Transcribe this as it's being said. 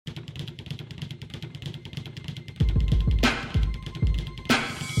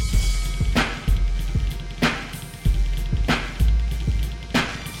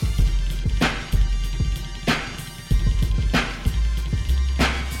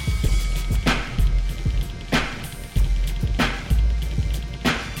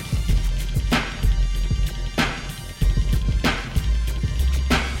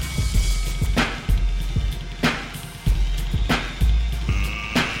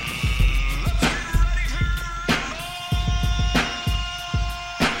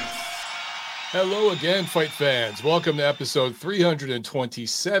Hello again, fight fans. Welcome to episode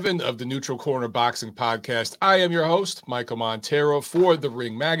 327 of the Neutral Corner Boxing Podcast. I am your host, Michael Montero, for The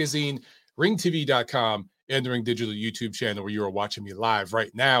Ring Magazine, ringtv.com, and the Ring Digital YouTube channel where you are watching me live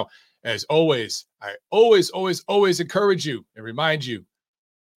right now. As always, I always encourage you and remind you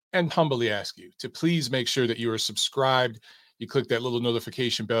and humbly ask you to please make sure that you are subscribed. You click that little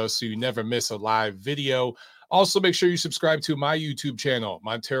notification bell so you never miss a live video. Also, make sure you subscribe to my YouTube channel,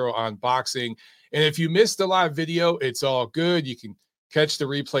 Montero on Boxing. And if you missed the live video, it's all good. You can catch the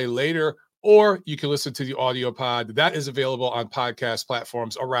replay later, or you can listen to the audio pod. That is available on podcast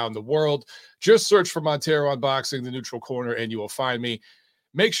platforms around the world. Just search for Montero on Boxing, the Neutral Corner, and you will find me.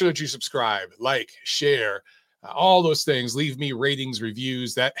 Make sure that you subscribe, like, share, all those things. Leave me ratings,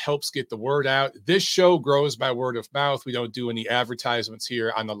 reviews. That helps get the word out. This show grows by word of mouth. We don't do any advertisements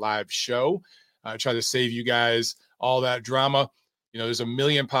here on the live show. I try to save you guys all that drama. You know, there's a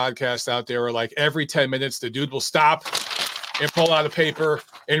million podcasts out there where like every 10 minutes, the dude will stop and pull out a paper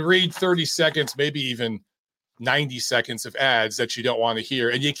and read 30 seconds, maybe even 90 seconds of ads that you don't want to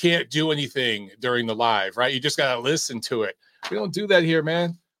hear. And you can't do anything during the live, right? You just got to listen to it. We don't do that here,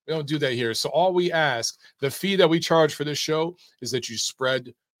 man. We don't do that here. So all we ask, the fee that we charge for this show is that you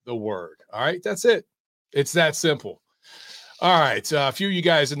spread the word. All right, that's it. It's that simple. All right, a few of you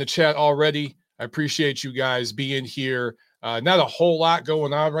guys in the chat already. I appreciate you guys being here. Not a whole lot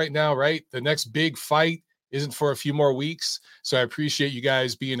going on right now, right? The next big fight isn't for a few more weeks. So I appreciate you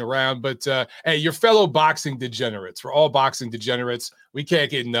guys being around. But hey, your fellow boxing degenerates. We're all boxing degenerates. We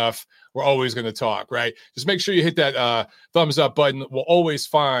can't get enough. We're always going to talk, right? Just make sure you hit that thumbs up button. We'll always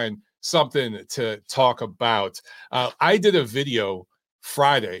find something to talk about. I did a video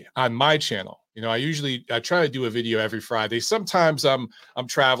Friday on my channel. You know, I try to do a video every Friday. Sometimes I'm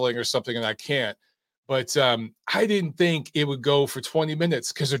traveling or something and I can't. But I didn't think it would go for 20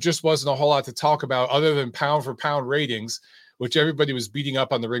 minutes because there just wasn't a whole lot to talk about other than pound for pound ratings, which everybody was beating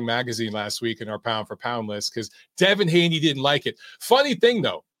up on the Ring Magazine last week in our pound for pound list because Devin Haney didn't like it. Funny thing,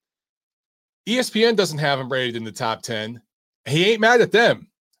 though, ESPN doesn't have him rated in the top 10. He ain't mad at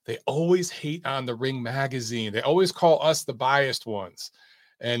them. They always hate on the Ring Magazine. They always call us the biased ones.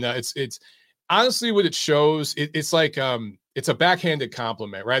 And it's honestly what it shows. It's like it's a backhanded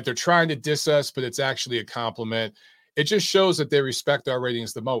compliment, right? They're trying to diss us, but it's actually a compliment. It just shows that they respect our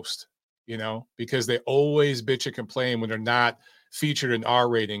ratings the most, you know, because they always bitch and complain when they're not featured in our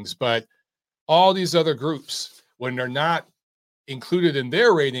ratings. But all these other groups, when they're not included in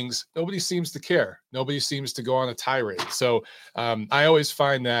their ratings, nobody seems to care. Nobody seems to go on a tirade. So I always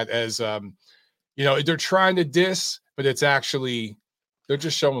find that as, you know, they're trying to diss, but it's actually, they're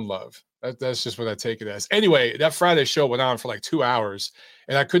just showing love. That's just what I take it as. Anyway, that Friday show went on for like 2 hours,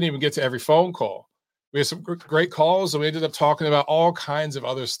 and I couldn't even get to every phone call. We had some great calls, and we ended up talking about all kinds of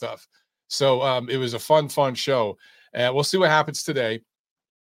other stuff. So it was a fun show. And we'll see what happens today.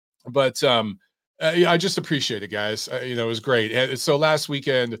 But I just appreciate it, guys. You know, it was great. And so last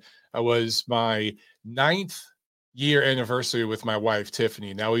weekend was my 9th year anniversary with my wife,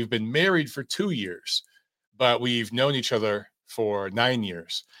 Tiffany. Now, we've been married for 2 years, but we've known each other for 9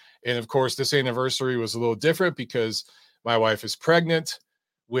 years. And of course, this anniversary was a little different because my wife is pregnant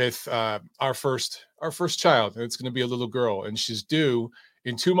with our first child. And it's going to be a little girl, and she's due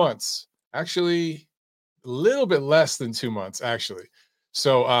in 2 months. Actually, a little bit less than 2 months, actually.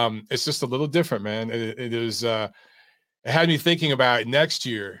 So it's just a little different, man. It had me thinking about next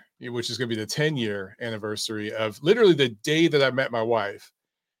year, which is going to be the 10-year anniversary of literally the day that I met my wife.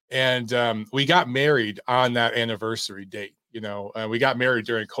 And we got married on that anniversary date. You know, we got married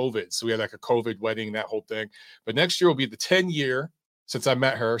during COVID. So we had like a COVID wedding, that whole thing. But next year will be the 10-year since I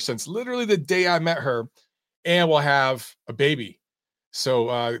met her, since literally the day I met her. And we'll have a baby.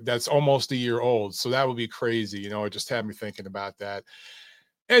 So that's almost a year old. So that would be crazy. You know, it just had me thinking about that.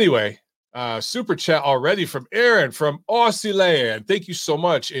 Anyway, super chat already from Aaron from Aussie Land. Thank you so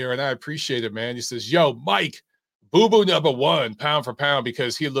much, Aaron. I appreciate it, man. He says, yo, Mike, boo-boo number 1, pound for pound,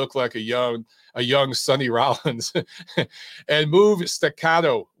 because he looked like a young Sonny Rollins and move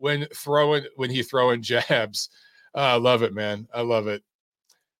staccato when he throwing jabs. I love it, man. I love it.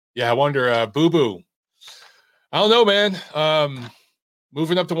 Yeah, I wonder, boo-boo. I don't know, man.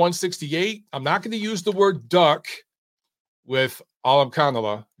 Moving up to 168. I'm not going to use the word duck with Alam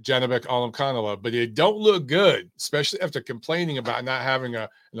Kanala, Janibek Alam Kanala, but it don't look good, especially after complaining about not having an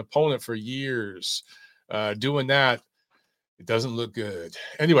opponent for years. Doing that, it doesn't look good.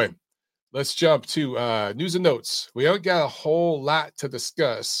 Anyway, let's jump to news and notes. We haven't got a whole lot to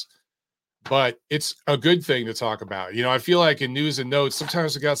discuss, but it's a good thing to talk about. You know, I feel like in news and notes,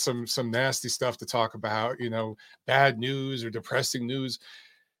 sometimes we got some nasty stuff to talk about, you know, bad news or depressing news.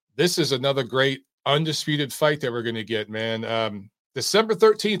 this is another great undisputed fight that we're going to get, man. December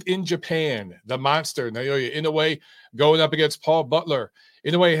 13th in Japan, the monster, Naoya Inoue, going up against Paul Butler.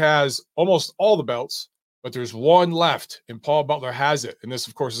 Inoue has almost all the belts, but there's one left, and Paul Butler has it. And this,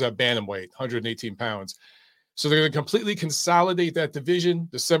 of course, is at bantamweight, 118 pounds. So they're going to completely consolidate that division,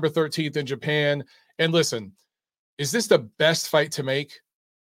 December 13th in Japan. And listen, is this the best fight to make?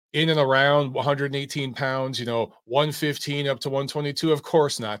 In and around 118 pounds, 115 up to 122? Of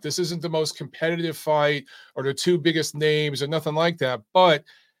course not. This isn't the most competitive fight or the two biggest names or nothing like that. But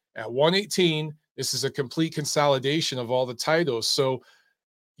at 118, this is a complete consolidation of all the titles. So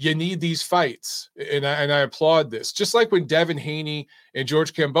you need these fights. And I applaud this. Just like when Devin Haney and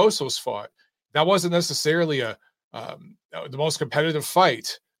George Kambosos fought, that wasn't necessarily the most competitive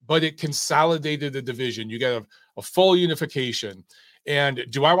fight, but it consolidated the division. You got a full unification. And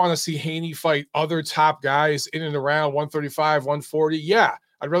do I want to see Haney fight other top guys in and around 135, 140? Yeah,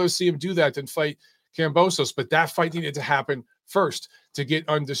 I'd rather see him do that than fight Kambosos. But that fight needed to happen first to get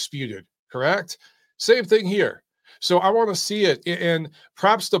undisputed, correct? Same thing here. So I want to see it. And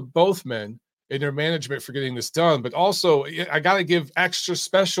props to both men and their management for getting this done. But also, I got to give extra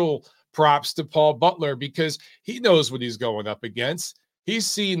special props to Paul Butler because he knows what he's going up against. He's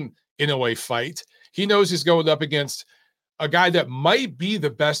seen Inoue fight. He knows he's going up against a guy that might be the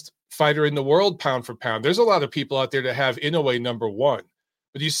best fighter in the world, pound for pound. There's a lot of people out there that have Inoue number one,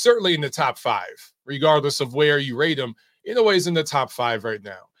 but he's certainly in the top five, regardless of where you rate him. Inoue's in the top five right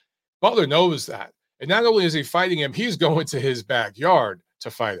now. Butler knows that. And not only is he fighting him, he's going to his backyard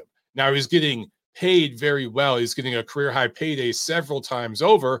to fight him. Now he's getting paid very well. He's getting a career high payday several times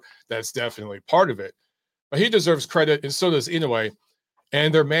over. That's definitely part of it. But he deserves credit, and so does Inoue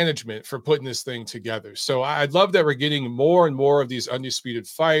and their management for putting this thing together. So I'd love that we're getting more and more of these undisputed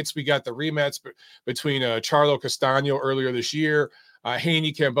fights. We got the rematch between Charlo Castaño earlier this year,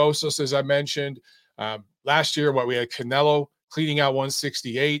 Haney Kambosos, as I mentioned. Last year, we had Canelo cleaning out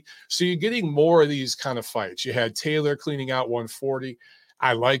 168. So you're getting more of these kind of fights. You had Taylor cleaning out 140.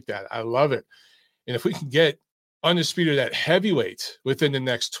 I like that. I love it. And if we can get undisputed at heavyweight within the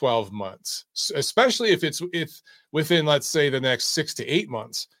next 12 months, especially if within, let's say, the next 6 to 8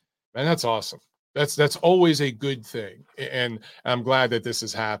 months, man, that's awesome. That's always a good thing. And I'm glad that this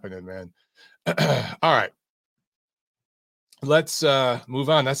is happening, man. All right. Let's move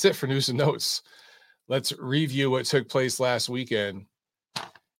on. That's it for news and notes. Let's review what took place last weekend.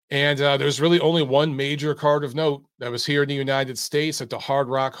 And there's really only one major card of note that was here in the United States at the Hard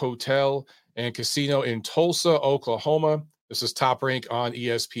Rock Hotel and Casino in Tulsa, Oklahoma. This is Top Rank on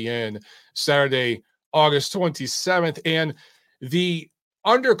ESPN, Saturday, August 27th. And the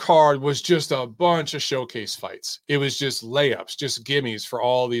undercard was just a bunch of showcase fights. It was just layups, just gimmies for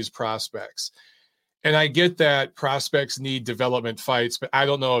all these prospects. And I get that prospects need development fights, but I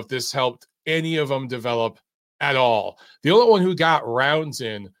don't know if this helped any of them develop at all. The only one who got rounds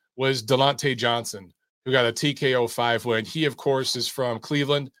in was Delonte Johnson, who got a TKO 5 win. He, of course, is from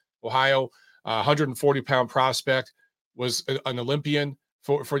Cleveland, Ohio, 140-pound prospect, was an Olympian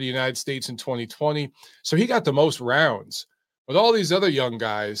for the United States in 2020. So he got the most rounds. But all these other young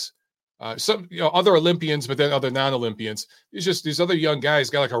guys, some other Olympians, but then other non-Olympians, it's just these other young guys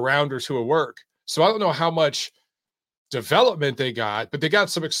got like a round or two of work. So I don't know how much development they got, but they got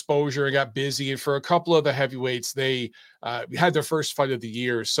some exposure and got busy. And for a couple of the heavyweights, they had their first fight of the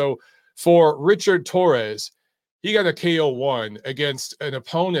year. So for Richard Torres, he got a KO1 against an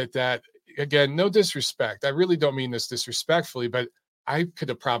opponent that, again, no disrespect. I really don't mean this disrespectfully, but I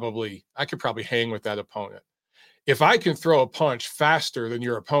could probably hang with that opponent. If I can throw a punch faster than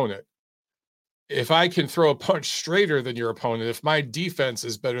your opponent, if I can throw a punch straighter than your opponent, if my defense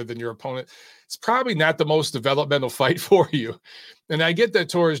is better than your opponent, it's probably not the most developmental fight for you. And I get that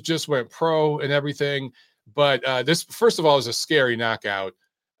Torres just went pro and everything, but this, first of all, is a scary knockout.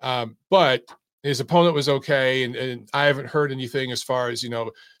 But his opponent was okay, and I haven't heard anything as far as,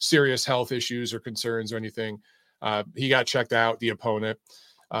 serious health issues or concerns or anything. He got checked out, the opponent.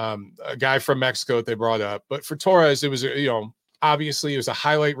 A guy from Mexico that they brought up. But for Torres, it was, obviously it was a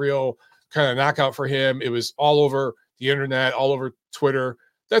highlight reel kind of knockout for him. It was all over the internet, all over Twitter.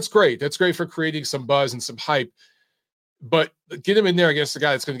 That's great. That's great for creating some buzz and some hype. But get him in there against the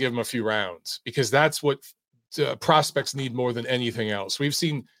guy that's going to give him a few rounds, because that's what prospects need more than anything else. We've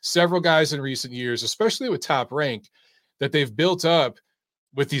seen several guys in recent years, especially with Top Rank, that they've built up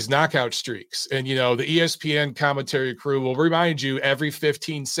with these knockout streaks. And, the ESPN commentary crew will remind you every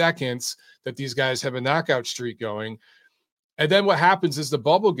 15 seconds that these guys have a knockout streak going. And then what happens is the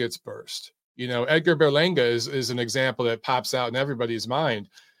bubble gets burst. Edgar Berlanga is an example that pops out in everybody's mind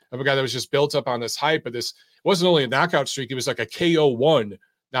of a guy that was just built up on this hype. But this wasn't only a knockout streak, it was like a KO1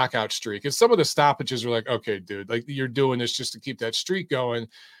 knockout streak. And some of the stoppages were like, okay, dude, like you're doing this just to keep that streak going.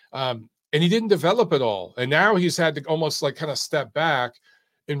 And he didn't develop at all. And now he's had to almost like kind of step back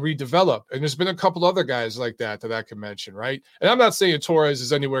and redevelop. And there's been a couple other guys like that I can mention, right? And I'm not saying Torres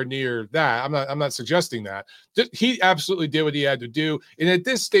is anywhere near that. I'm not suggesting that. He absolutely did what he had to do. And at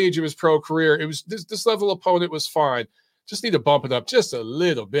this stage of his pro career, it was this level opponent was fine. Just need to bump it up just a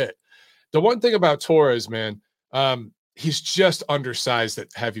little bit. The one thing about Torres, man, he's just undersized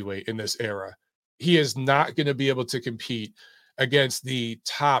at heavyweight in this era. He is not going to be able to compete against the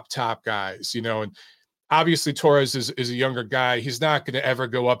top guys, and obviously Torres is a younger guy. He's not going to ever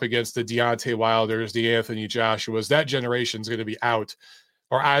go up against the Deontay Wilders, the Anthony Joshuas. That generation is going to be out,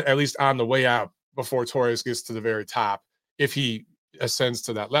 or at least on the way out before Torres gets to the very top, if he ascends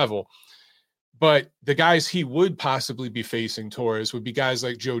to that level. But the guys he would possibly be facing, Torres, would be guys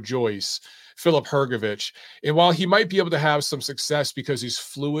like Joe Joyce, Filip Hrgović. And while he might be able to have some success because he's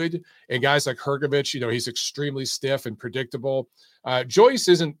fluid, and guys like Hrgović, he's extremely stiff and predictable. Joyce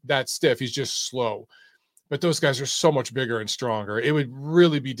isn't that stiff. He's just slow. But those guys are so much bigger and stronger. It would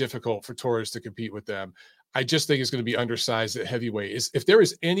really be difficult for Torres to compete with them. I just think he's going to be undersized at heavyweight. If there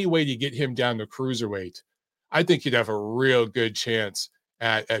is any way to get him down to cruiserweight, I think he'd have a real good chance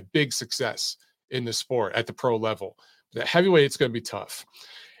at big success in the sport at the pro level. But at heavyweight, it's going to be tough.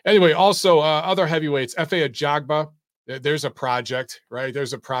 Anyway, also other heavyweights, Efe Ajagba, there's a project, right?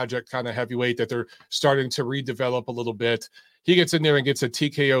 There's a project kind of heavyweight that they're starting to redevelop a little bit. He gets in there and gets a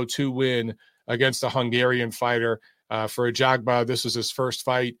TKO 2 win against a Hungarian fighter. For Ajagba, this was his first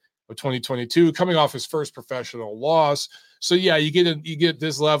fight of 2022, coming off his first professional loss. So yeah, you get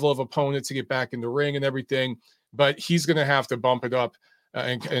this level of opponent to get back in the ring and everything, but he's going to have to bump it up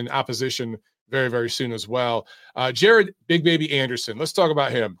in opposition very, very soon as well. Jared Big Baby Anderson, let's talk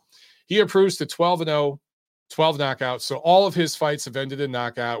about him. He improves to 12-0, 12 knockouts. So all of his fights have ended in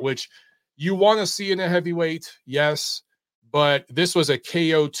knockout, which you want to see in a heavyweight, yes, but this was a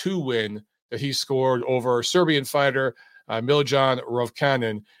KO 2 win that he scored over Serbian fighter Miljan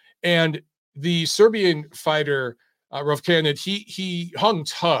Rovkanin. And the Serbian fighter Rovkanin, he hung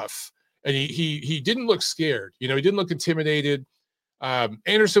tough, and he didn't look scared. He didn't look intimidated.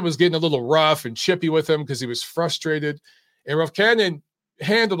 Anderson was getting a little rough and chippy with him because he was frustrated. And Rovkanin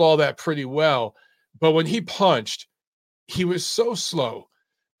handled all that pretty well. But when he punched, he was so slow.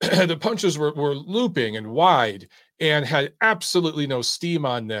 The punches were looping and wide and had absolutely no steam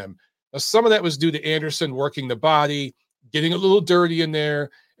on them. Now, some of that was due to Anderson working the body, getting a little dirty in there,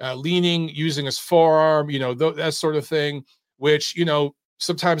 leaning, using his forearm, that sort of thing, which,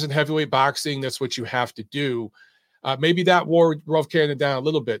 sometimes in heavyweight boxing, that's what you have to do. Maybe that wore Rovkanin down a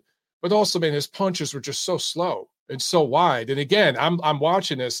little bit, but also, man, his punches were just so slow and so wide. And again, I'm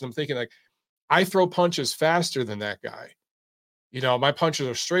watching this and I'm thinking, like, I throw punches faster than that guy. My punches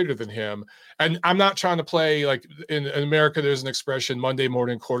are straighter than him. And I'm not trying to play, like in America, there's an expression, Monday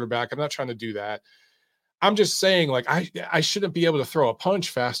morning quarterback. I'm not trying to do that. I'm just saying, like, I shouldn't be able to throw a punch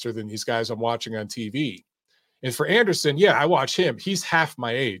faster than these guys I'm watching on TV. And for Anderson, yeah, I watch him. He's half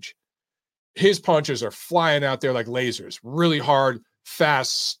my age. His punches are flying out there like lasers, really hard,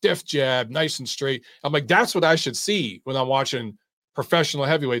 fast, stiff jab, nice and straight. I'm like, that's what I should see when I'm watching professional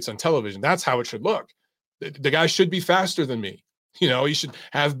heavyweights on television. That's how it should look. The guy should be faster than me. He should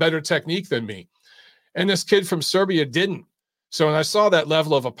have better technique than me. And this kid from Serbia didn't. So when I saw that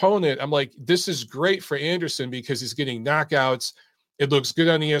level of opponent, I'm like, this is great for Anderson because he's getting knockouts. It looks good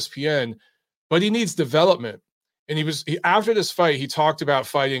on ESPN, but he needs development. And after this fight, he talked about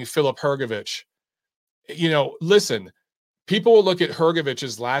fighting Filip Hrgović. Listen, people will look at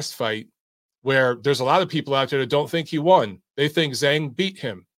Hrgovic's last fight, where there's a lot of people out there that don't think he won. They think Zhang beat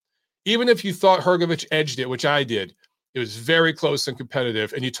him. Even if you thought Hrgović edged it, which I did, it was very close and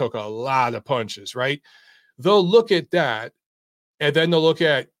competitive, and he took a lot of punches, right? They'll look at that, and then they'll look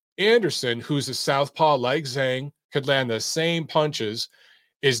at Anderson, who's a southpaw like Zhang, could land the same punches,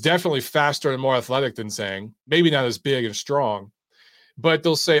 is definitely faster and more athletic than Zhang, maybe not as big and strong, but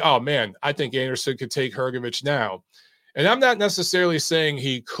they'll say, oh man, I think Anderson could take Hrgović now. And I'm not necessarily saying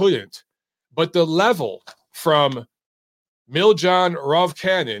he couldn't, but the level from Miljan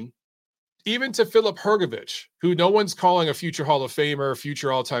Rovkanin, even to Filip Hrgović, who no one's calling a future Hall of Famer,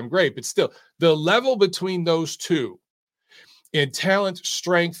 future all-time great, but still, the level between those two in talent,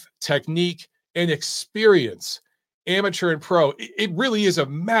 strength, technique, and experience, amateur and pro, it really is a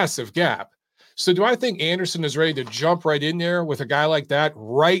massive gap. So do I think Anderson is ready to jump right in there with a guy like that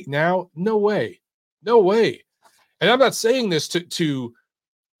right now? No way. No way. And I'm not saying this to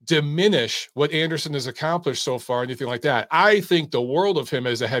diminish what Anderson has accomplished so far, anything like that. I think the world of him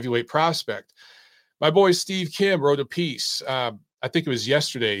as a heavyweight prospect. My boy Steve Kim wrote a piece I think it was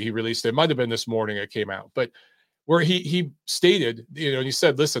yesterday he released it. It might have been this morning it came out, but where he stated, he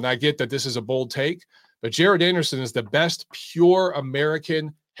said, listen, I get that this is a bold take, but Jared Anderson is the best pure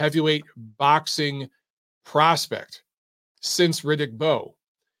American heavyweight boxing prospect since Riddick Bowe.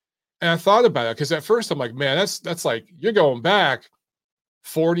 And I thought about it because at first I'm like, man, that's like, you're going back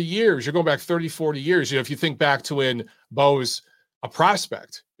 40 years. You're going back 30, 40 years. If you think back to when Bowe's a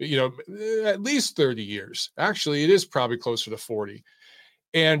prospect, at least 30 years. Actually, it is probably closer to 40.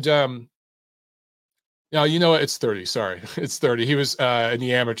 And now, it's 30. Sorry, it's 30. He was in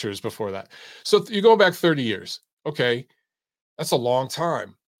the amateurs before that. So you're going back 30 years. Okay, that's a long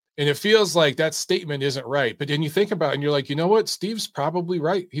time. And it feels like that statement isn't right. But then you think about it and you're like, you know what? Steve's probably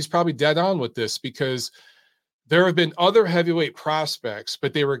right. He's probably dead on with this because there have been other heavyweight prospects,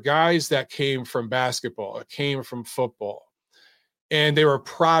 but they were guys that came from basketball, it came from football. And they were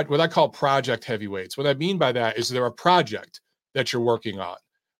what I call project heavyweights. What I mean by that is they're a project that you're working on,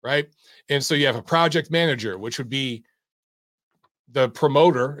 right? And so you have a project manager, which would be the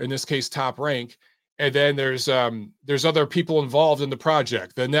promoter, in this case, Top Rank. And then there's other people involved in the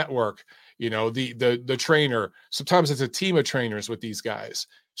project, the network, the trainer. Sometimes it's a team of trainers with these guys,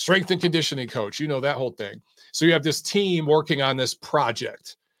 strength and conditioning coach, that whole thing. So you have this team working on this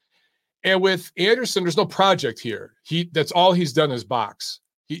project. And with Anderson, there's no project here. That's all he's done is box.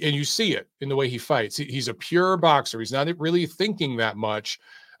 And you see it in the way he fights. He's a pure boxer. He's not really thinking that much.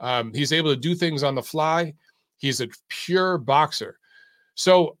 He's able to do things on the fly. He's a pure boxer.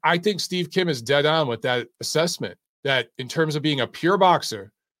 So I think Steve Kim is dead on with that assessment that in terms of being a pure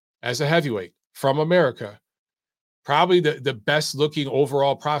boxer as a heavyweight from America, probably the best looking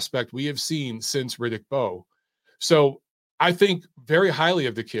overall prospect we have seen since Riddick Bowe. So I think very highly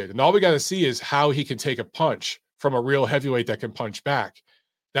of the kid. And all we got to see is how he can take a punch from a real heavyweight that can punch back.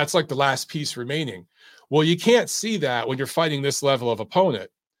 That's like the last piece remaining. Well, you can't see that when you're fighting this level of opponent.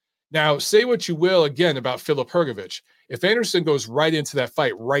 Now, say what you will again about Filip Hrgović. If Anderson goes right into that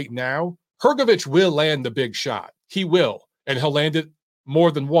fight right now, Hrgović will land the big shot. He will, and he'll land it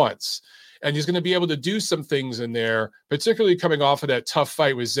more than once. And he's going to be able to do some things in there, particularly coming off of that tough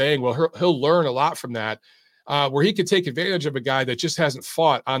fight with Zhang. Well, he'll learn a lot from that, where he could take advantage of a guy that just hasn't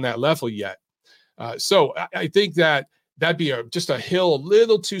fought on that level yet. So I think that'd be just a hill a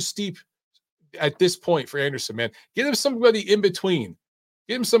little too steep at this point for Anderson, man. Get him somebody in between.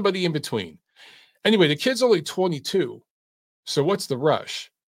 Get him somebody in between. Anyway, the kid's only 22. So what's the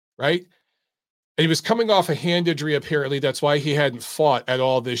rush, right? And he was coming off a hand injury, apparently. That's why he hadn't fought at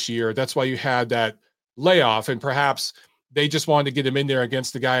all this year. That's why you had that layoff. And perhaps they just wanted to get him in there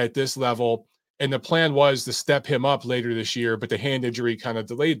against the guy at this level. And the plan was to step him up later this year, but the hand injury kind of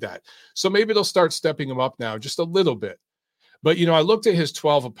delayed that. So maybe they'll start stepping him up now just a little bit. But, I looked at his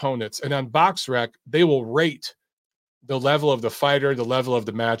 12 opponents, and on BoxRec, they will rate the level of the fighter, the level of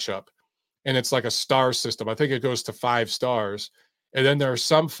the matchup. And it's like a star system. I think it goes to 5 stars. And then there are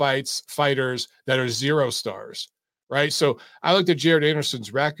some fighters that are 0 stars, right? So I looked at Jared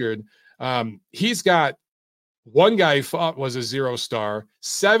Anderson's record. He's got one guy he fought was a 0 star.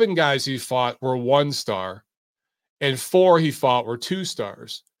 7 guys he fought were 1 star. And 4 he fought were 2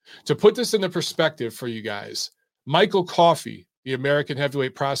 stars. To put this into perspective for you guys, Michael Coffey, the American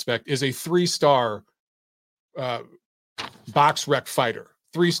heavyweight prospect, is a 3-star BoxRec fighter.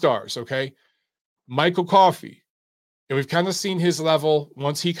 3 stars, okay? Michael Coffey. And we've kind of seen his level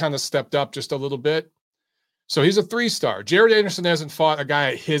once he kind of stepped up just a little bit. So he's a 3-star. Jared Anderson hasn't fought a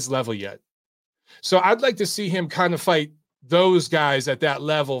guy at his level yet. So I'd like to see him kind of fight those guys at that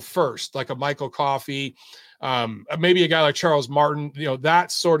level first, like a Michael Coffey, maybe a guy like Charles Martin,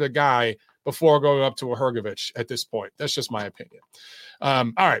 that sort of guy before going up to a Hrgović at this point. That's just my opinion.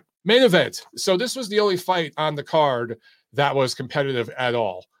 All right, main event. So this was the only fight on the card that was competitive at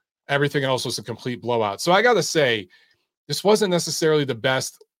all. Everything else was a complete blowout. So I got to say, this wasn't necessarily the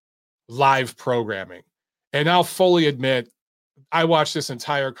best live programming. And I'll fully admit, I watched this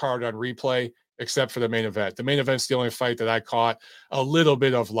entire card on replay, except for the main event. The main event's the only fight that I caught a little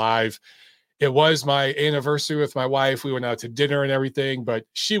bit of live. It was my anniversary with my wife. We went out to dinner and everything, but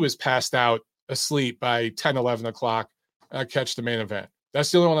she was passed out asleep by 10, 11 o'clock. I catch the main event.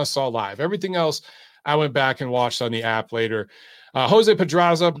 That's the only one I saw live. Everything else, I went back and watched on the app later. Jose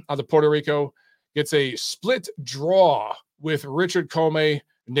Pedraza out of Puerto Rico gets a split draw with Richard Commey,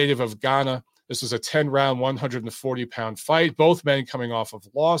 native of Ghana. This was a 10-round, 140-pound fight, both men coming off of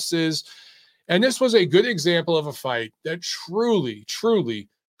losses. And this was a good example of a fight that truly, truly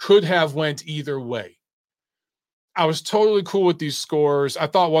could have went either way. I was totally cool with these scores. I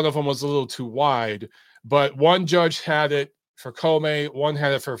thought one of them was a little too wide, but one judge had it for Commey, one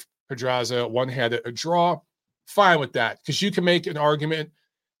had it for Pedraza, one had it a draw. fine with that because you can make an argument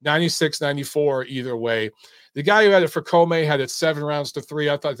 96, 94 either way. The guy who had it for Comey had it 7 rounds to 3.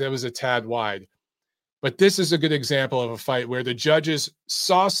 I thought that was a tad wide. But this is a good example of a fight where the judges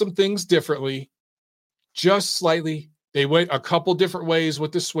saw some things differently, just slightly. They went a couple different ways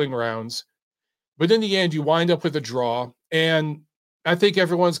with the swing rounds. But in the end, you wind up with a draw. And I think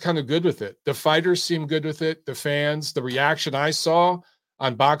everyone's kind of good with it. The fighters seem good with it. The fans, the reaction I saw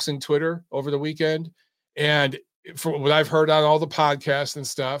on boxing Twitter over the weekend, and from what I've heard on all the podcasts and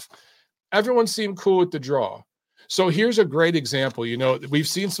stuff, everyone seemed cool with the draw. So here's a great example. You know, we've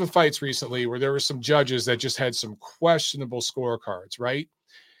seen some fights recently where there were some judges that just had some questionable scorecards, right?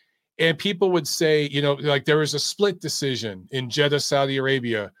 And people would say, you know, like there was a split decision in Jeddah, Saudi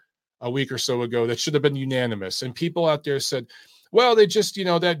Arabia a week or so ago that should have been unanimous. And people out there said, well, they just, you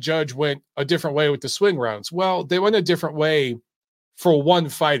know, that judge went a different way with the swing rounds. Well, they went a different way for one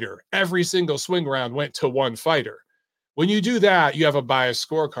fighter. Every single swing round went to one fighter. When you do that, you have a biased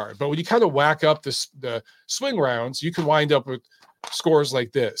scorecard. But when you kind of whack up the swing rounds, you can wind up with scores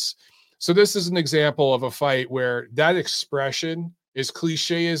like this. So this is an example of a fight where that expression, as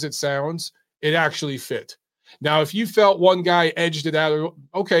cliche as it sounds, it actually fit. Now, if you felt one guy edged it out,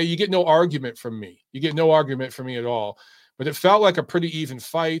 okay, you get no argument from me. You get no argument from me at all. But it felt like a pretty even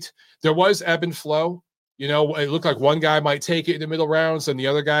fight. There was ebb and flow. You know, it looked like one guy might take it in the middle rounds and the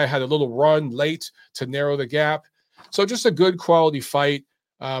other guy had a little run late to narrow the gap. So just a good quality fight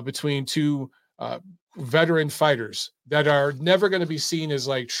between two veteran fighters that are never going to be seen as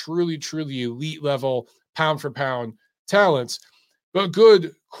like truly, truly elite level pound for pound talents, but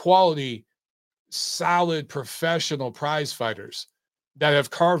good quality, solid professional prize fighters that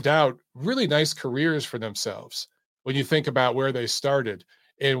have carved out really nice careers for themselves when you think about where they started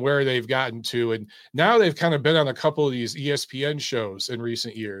and where they've gotten to. And now they've kind of been on a couple of these ESPN shows in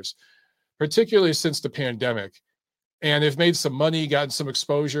recent years, particularly since the pandemic. And they've made some money, gotten some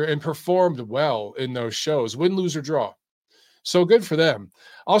exposure, and performed well in those shows, win, lose, or draw. So good for them.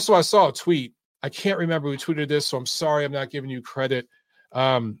 Also, I saw a tweet. I can't remember who tweeted this, so I'm sorry I'm not giving you credit.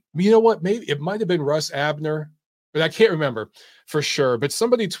 You know what? Maybe it might have been Russ Abner, but I can't remember for sure. But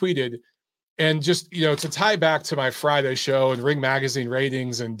somebody tweeted, and just, you know, to tie back to my Friday show and Ring Magazine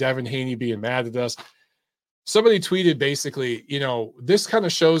ratings and Devin Haney being mad at us, somebody tweeted basically, you know, this kind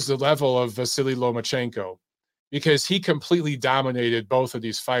of shows the level of Vasily Lomachenko, because he completely dominated both of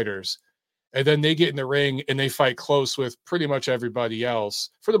these fighters. And then they get in the ring and they fight close with pretty much everybody else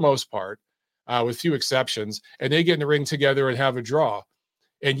for the most part, with few exceptions. And they get in the ring together and have a draw.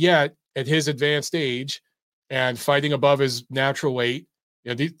 And yet at his advanced age and fighting above his natural weight,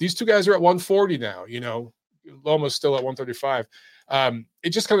 you know, these two guys are at 140 now, you know, Loma's still at 135. It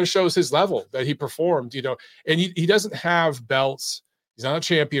just kind of shows his level that he performed, you know, and he doesn't have belts. He's not a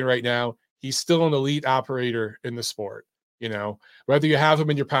champion right now. He's still an elite operator in the sport, you know, whether you have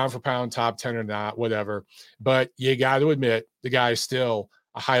him in your pound for pound top 10 or not, whatever. But you got to admit the guy is still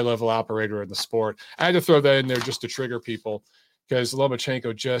a high level operator in the sport. I had to throw that in there just to trigger people because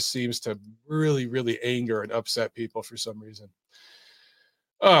Lomachenko just seems to really, really anger and upset people for some reason.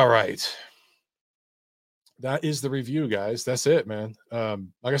 All right. That is the review, guys. That's it, man.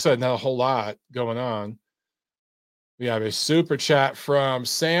 Like I said, not a whole lot going on. We have a super chat from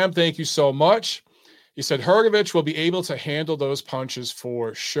Sam. Thank you so much. He said, Hrgović will be able to handle those punches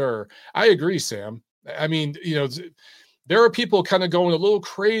for sure. I agree, Sam. I mean, you know, there are people kind of going a little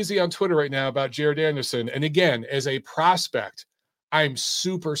crazy on Twitter right now about Jared Anderson. And again, as a prospect, I'm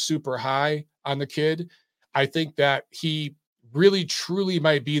super, super high on the kid. I think that he really, truly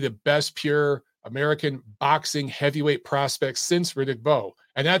might be the best pure American boxing heavyweight prospect since Riddick Bowe.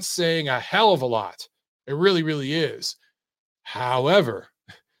 And that's saying a hell of a lot. It really, really is. However,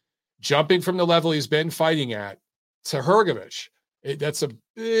 jumping from the level he's been fighting at to Hrgović, that's a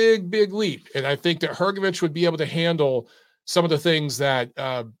big, big leap. And I think that Hrgović would be able to handle some of the things that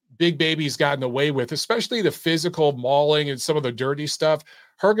Big Baby's gotten away with, especially the physical mauling and some of the dirty stuff.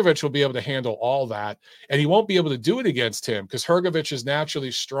 Hrgović will be able to handle all that, and he won't be able to do it against him because Hrgović is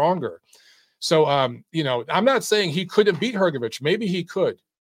naturally stronger. So, you know, I'm not saying he couldn't beat Hrgović. Maybe he could,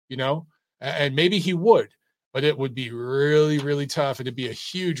 you know, and maybe he would, but it would be really, really tough. And it'd be a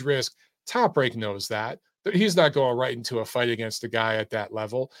huge risk. Top Rank knows that. But he's not going right into a fight against a guy at that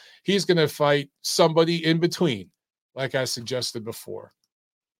level. He's going to fight somebody in between, like I suggested before.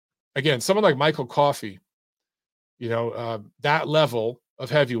 Again, someone like Michael Coffey, you know, that level of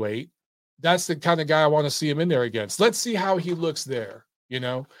heavyweight, that's the kind of guy I want to see him in there against. Let's see how he looks there, you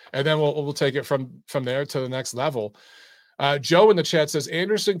know, and then we'll take it from there to the next level. Joe in the chat says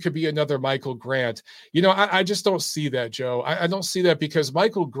Anderson could be another Michael Grant. You know, I just don't see that, Joe. I don't see that because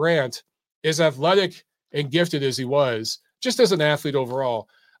Michael Grant is athletic and gifted as he was, just as an athlete overall,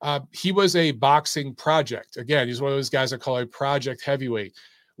 he was a boxing project. Again, he's one of those guys I call a project heavyweight,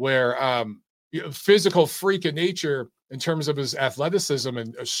 where physical freak of nature in terms of his athleticism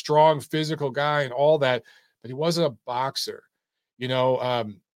and a strong physical guy and all that, but he wasn't a boxer.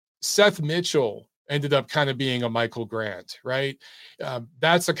 Seth Mitchell ended up kind of being a Michael Grant, right?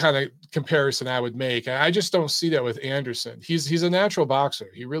 That's the kind of comparison I would make. And I just don't see that with Anderson. He's a natural boxer.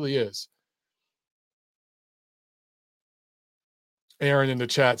 He really is. Aaron in the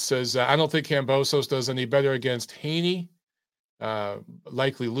chat says, I don't think Kambosos does any better against Haney.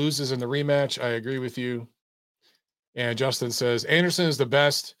 Likely loses in the rematch. I agree with you. And Justin says, Anderson is the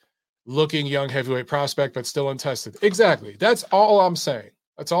best looking young heavyweight prospect, but still untested. Exactly. That's all I'm saying.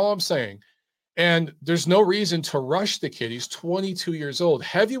 That's all I'm saying. And there's no reason to rush the kid. He's 22 years old.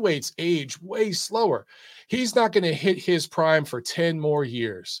 Heavyweights age way slower. He's not going to hit his prime for 10 more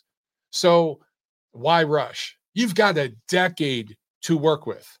years. So why rush? You've got a decade to work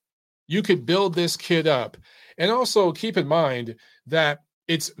with. You could build this kid up. And also keep in mind that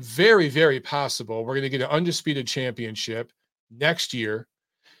it's very, very possible we're going to get an undisputed championship next year.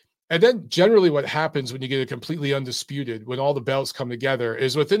 And then generally what happens when you get a completely undisputed, when all the belts come together,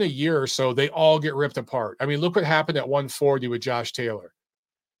 is within a year or so, they all get ripped apart. I mean, look what happened at 140 with Josh Taylor.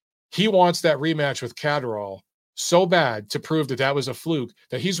 He wants that rematch with Catterall so bad to prove that that was a fluke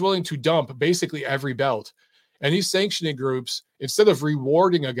that he's willing to dump basically every belt. And these sanctioning groups, instead of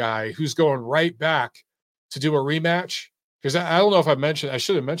rewarding a guy who's going right back to do a rematch, because I don't know if I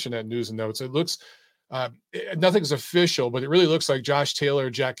should have mentioned that in news and notes. It looks, nothing's official, but it really looks like Josh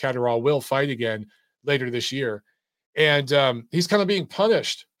Taylor, Jack Catterall will fight again later this year. And he's kind of being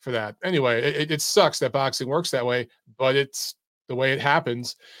punished for that. Anyway, it sucks that boxing works that way, but it's the way it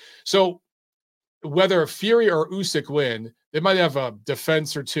happens. So whether Fury or Usyk win, they might have a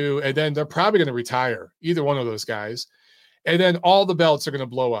defense or two, and then they're probably going to retire, either one of those guys. And then all the belts are going to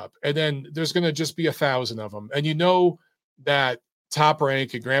blow up. And then there's going to just be 1,000 of them. And you know that Top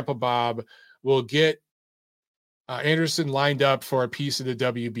Rank and Grandpa Bob will get Anderson lined up for a piece of the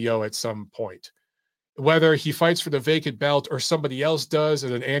WBO at some point. Whether he fights for the vacant belt or somebody else does,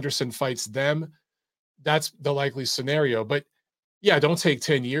 and then Anderson fights them, that's the likely scenario. But yeah, don't take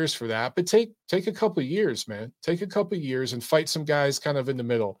 10 years for that, but take a couple of years, man. Take a couple of years and fight some guys kind of in the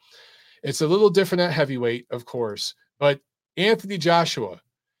middle. It's a little different at heavyweight, of course, but Anthony Joshua,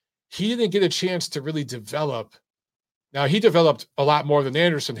 he didn't get a chance to really develop. Now, he developed a lot more than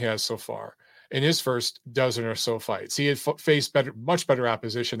Anderson has so far in his first dozen or so fights. He had faced much better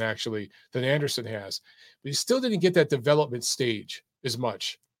opposition, actually, than Anderson has. But he still didn't get that development stage as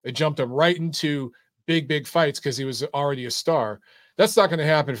much. They jumped him right into big fights because he was already a star. That's not going to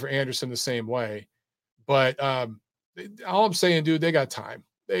happen for Anderson the same way. But all I'm saying, dude, they got time.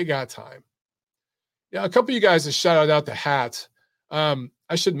 They got time. Yeah, a couple of you guys have shouted out the hat.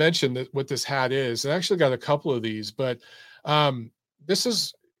 I should mention that what this hat is. I actually got a couple of these, but this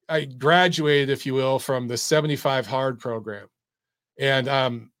is, I graduated, if you will, from the 75 Hard program. And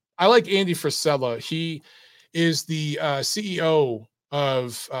I like Andy Frisella. He is the CEO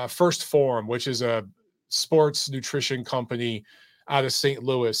of First Form, which is a sports nutrition company out of St.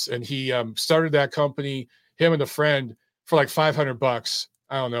 Louis. And he started that company, him and a friend, for like $500,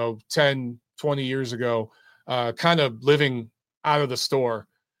 I don't know, 10, 20 years ago, kind of living out of the store,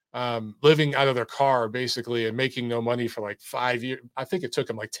 living out of their car, basically, and making no money for like 5 years. I think it took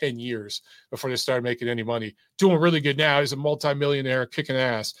him like 10 years before they started making any money. Doing really good now. He's a multimillionaire, kicking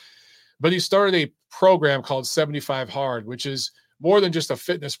ass. But he started a program called 75 Hard, which is more than just a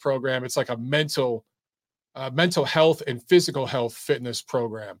fitness program. It's like a mental health and physical health fitness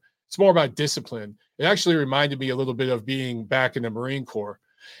program. It's more about discipline. It actually reminded me a little bit of being back in the Marine Corps.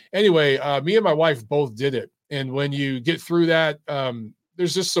 Anyway, me and my wife both did it. And when you get through that,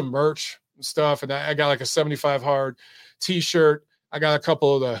 there's just some merch and stuff. And I got like a 75 Hard t-shirt. I got a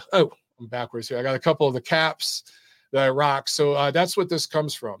couple of I'm backwards here. I got a couple of the caps that I rock. So that's what this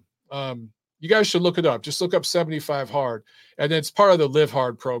comes from. You guys should look it up. Just look up 75 Hard. And it's part of the Live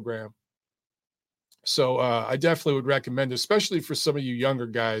Hard program. So I definitely would recommend it, especially for some of you younger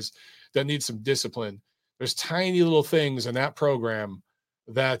guys that need some discipline. There's tiny little things in that program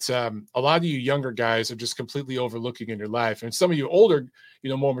that a lot of you younger guys are just completely overlooking in your life. And some of you older,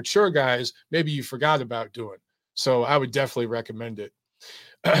 more mature guys, maybe you forgot about doing. So I would definitely recommend it.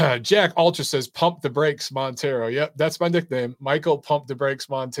 Jack Ultra says, Pump the Brakes Montero. Yep, that's my nickname. Michael Pump the Brakes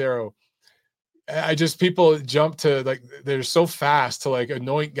Montero. People jump to, like, they're so fast to like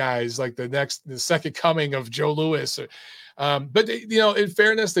anoint guys like the second coming of Joe Louis. But in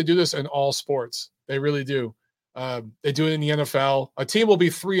fairness, they do this in all sports. They really do. They do it in the NFL. A team will be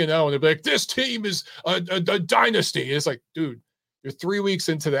 3-0, and they'll be like, "This team is a dynasty." And it's like, dude, you're 3 weeks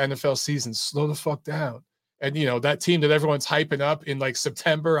into the NFL season. Slow the fuck down. And that team that everyone's hyping up in like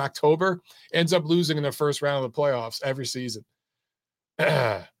September, October ends up losing in the first round of the playoffs every season.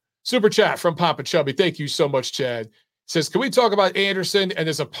 Super chat from Papa Chubby. Thank you so much, Chad. Says, can we talk about Anderson and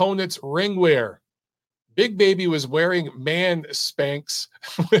his opponent's ring wear? Big Baby was wearing man Spanx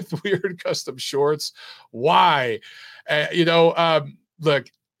with weird custom shorts. Why? Look,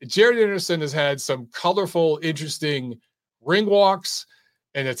 Jared Anderson has had some colorful, interesting ring walks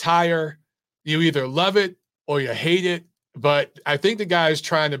and attire. You either love it or you hate it. But I think the guy's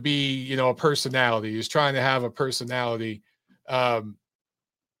trying to be, a personality. He's trying to have a personality.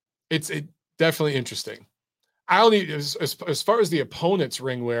 It's definitely interesting. I don't even, as far as the opponent's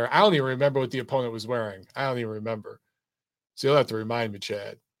ring wear, I don't even remember what the opponent was wearing. I don't even remember. So you'll have to remind me,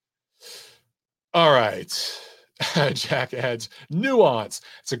 Chad. All right. Jack adds nuance.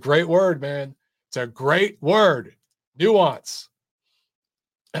 It's a great word, man. It's a great word. Nuance.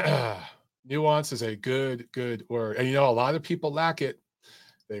 Nuance is a good word. And a lot of people lack it.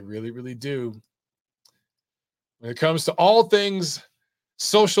 They really, really do. When it comes to all things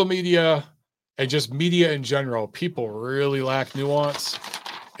social media and just media in general, people really lack nuance,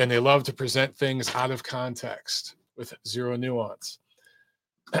 and they love to present things out of context with zero nuance.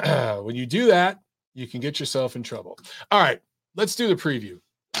 When you do that, you can get yourself in trouble. All right, let's do the preview.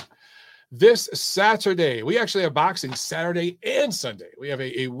 This Saturday, we actually have boxing Saturday and Sunday. We have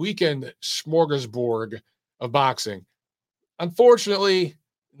a weekend smorgasbord of boxing. Unfortunately,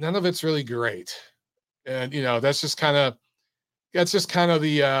 none of it's really great. And, that's just kind of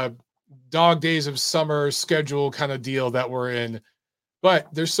the dog days of summer schedule kind of deal that we're in. But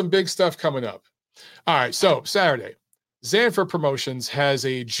there's some big stuff coming up. All right, so Saturday, Zanfer Promotions has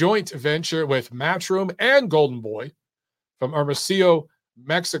a joint venture with Matchroom and Golden Boy from Hermosillo,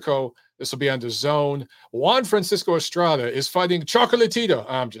 Mexico. This will be on the Zone. Juan Francisco Estrada is fighting Chocolatito.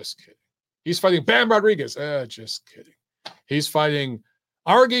 I'm just kidding. He's fighting Bam Rodriguez. Just kidding. He's fighting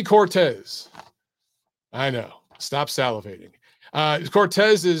Argy Cortez. I know. Stop salivating.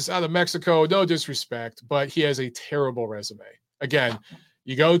 Cortez is out of Mexico. No disrespect, but he has a terrible resume. Again,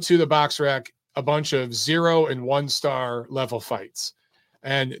 you go to the box rack, a bunch of 0 and 1 star level fights.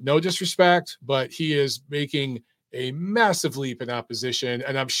 And no disrespect, but he is making a massive leap in opposition.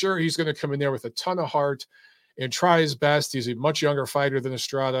 And I'm sure he's going to come in there with a ton of heart and try his best. He's a much younger fighter than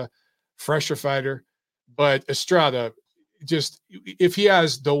Estrada, fresher fighter. But Estrada, just if he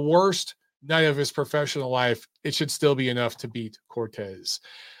has the worst night of his professional life, it should still be enough to beat Cortez.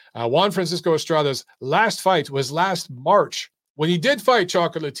 Juan Francisco Estrada's last fight was last March when he did fight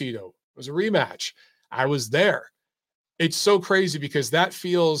Chocolatito. It was a rematch. I was there. It's so crazy because that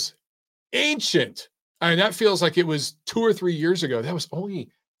feels ancient. I mean, that feels like it was 2 or 3 years ago. That was only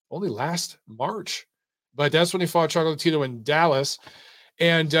last March. But that's when he fought Chocolatito in Dallas.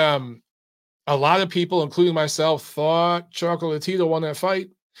 And a lot of people, including myself, thought Chocolatito won that fight.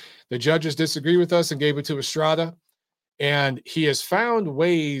 The judges disagreed with us and gave it to Estrada. And he has found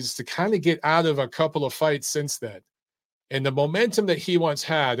ways to kind of get out of a couple of fights since then. And the momentum that he once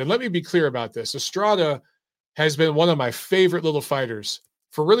had, and let me be clear about this, Estrada has been one of my favorite little fighters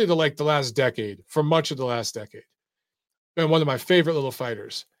for really the last decade, for much of the last decade. Been one of my favorite little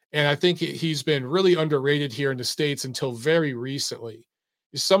fighters. And I think he's been really underrated here in the States until very recently.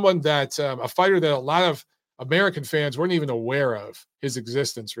 He's someone that, a fighter that a lot of American fans weren't even aware of his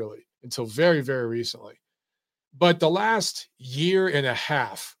existence really until very, very recently. But the last year and a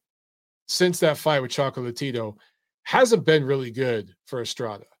half since that fight with Chocolatito hasn't been really good for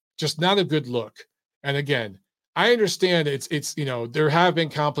Estrada. Just not a good look. And again, I understand it's there have been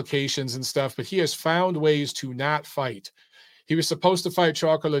complications and stuff, but he has found ways to not fight. He was supposed to fight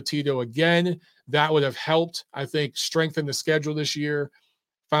Chocolatito again. That would have helped, I think, strengthen the schedule this year.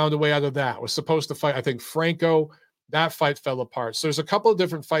 Found a way out of that. Was supposed to fight, I think, Franco. That fight fell apart. So there's a couple of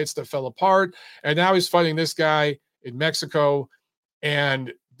different fights that fell apart. And now he's fighting this guy in Mexico.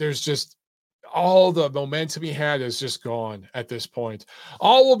 And there's just all the momentum he had is just gone at this point.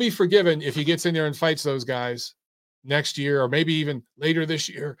 All will be forgiven if he gets in there and fights those guys next year or maybe even later this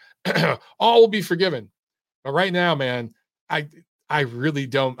year. All will be forgiven. But right now, man, I really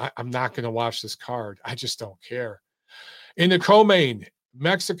don't. I'm not going to watch this card. I just don't care. In the co-main,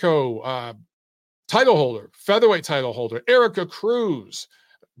 Mexico title holder, featherweight title holder, Erica Cruz,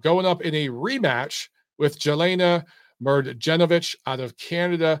 going up in a rematch with Jelena Mrdjenovic out of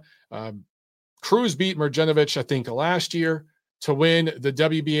Canada. Cruz beat Mrdjenovic, I think, last year to win the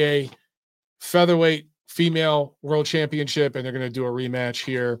WBA featherweight female world championship, and they're going to do a rematch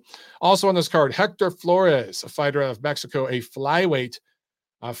here. Also on this card, Hector Flores, a fighter out of Mexico, a flyweight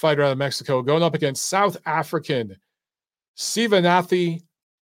fighter out of Mexico, going up against South African Sivanathi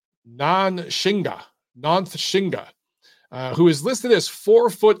Nanshinga, who is listed as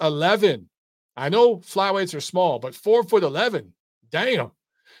 4'11". I know flyweights are small, but 4'11". Damn.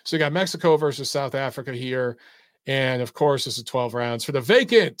 So you got Mexico versus South Africa here. And of course, this is 12 rounds for the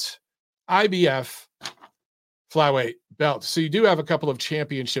vacant IBF flyweight belt. So you do have a couple of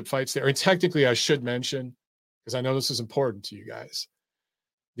championship fights there. And technically, I should mention, because I know this is important to you guys,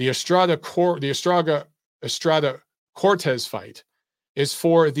 the Estrada Cortez fight is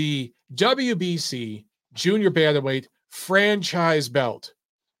for the WBC junior bantamweight franchise belt.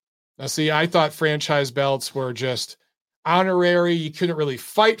 Now, see, I thought franchise belts were just honorary. You couldn't really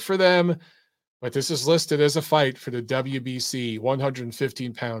fight for them, but this is listed as a fight for the WBC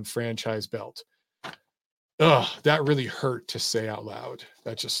 115-pound franchise belt. Ugh, that really hurt to say out loud.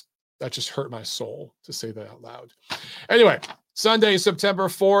 That just hurt my soul to say that out loud. Anyway, Sunday, September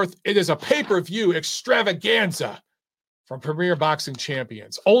 4th, it is a pay-per-view extravaganza from Premier Boxing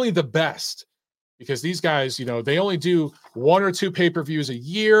Champions. Only the best, because these guys, they only do 1 or 2 pay-per-views a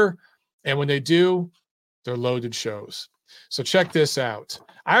year, and when they do, they're loaded shows. So check this out.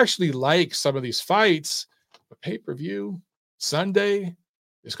 I actually like some of these fights, but pay-per-view Sunday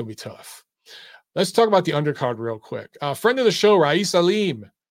is going to be tough. Let's talk about the undercard real quick. Friend of the show, Rais Alim,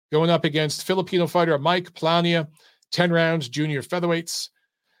 going up against Filipino fighter Mike Plania, 10 rounds, junior featherweights.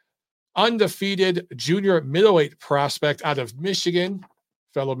 Undefeated junior middleweight prospect out of Michigan,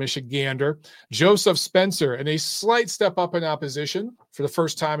 fellow Michigander, Joseph Spencer, and a slight step up in opposition for the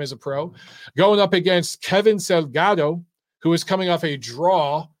first time as a pro, going up against Kevin Salgado, who is coming off a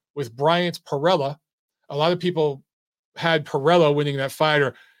draw with Bryant Perella. A lot of people had Perella winning that fight,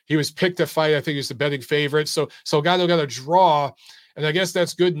 or he was picked to fight. I think he was the betting favorite. So Salgado got a draw, and I guess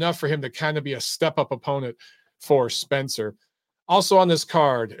that's good enough for him to kind of be a step-up opponent for Spencer. Also on this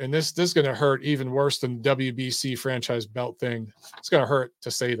card, and this is going to hurt even worse than WBC franchise belt thing. It's going to hurt to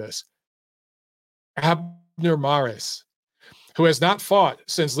say this. Abner Mares, who has not fought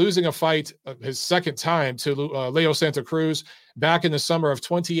since losing a fight his second time to Leo Santa Cruz back in the summer of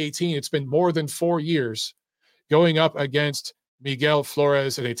 2018. It's been more than 4 years, going up against Miguel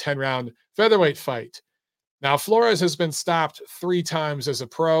Flores in a 10-round featherweight fight. Now, Flores has been stopped 3 times as a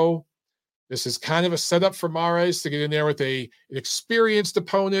pro. This is kind of a setup for Mares to get in there with an experienced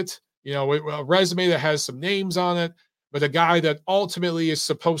opponent, with a resume that has some names on it, but a guy that ultimately is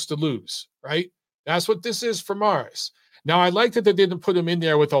supposed to lose, right? That's what this is for Mares. Now, I like that they didn't put him in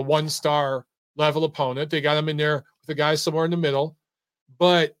there with a 1-star level opponent. They got him in there with a guy somewhere in the middle.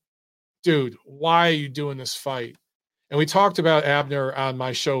 But, dude, why are you doing this fight? And we talked about Abner on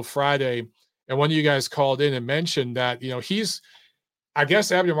my show Friday, and one of you guys called in and mentioned that, I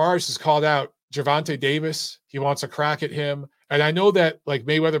guess Abner Mares has called out Gervonta Davis. He wants a crack at him. And I know that like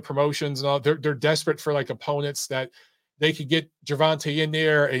Mayweather Promotions and all, they're desperate for like opponents that they could get Gervonta in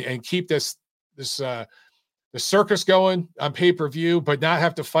there and keep the circus going on pay-per-view, but not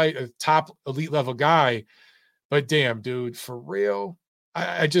have to fight a top elite level guy. But damn, dude, for real.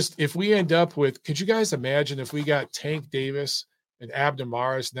 I just, if we end up with, could you guys imagine if we got Tank Davis and Abner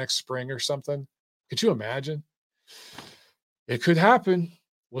Mares next spring or something? Could you imagine? It could happen.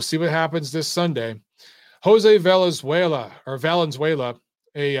 We'll see what happens this Sunday. Jose Valenzuela,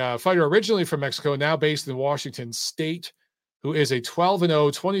 a fighter originally from Mexico, now based in Washington State, who is a 12-0,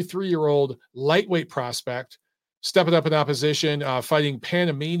 23-year-old lightweight prospect, stepping up in opposition, fighting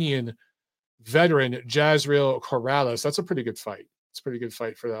Panamanian veteran Jazriel Corrales. That's a pretty good fight. It's a pretty good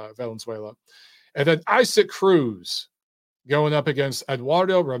fight for Valenzuela. And then Isaac Cruz going up against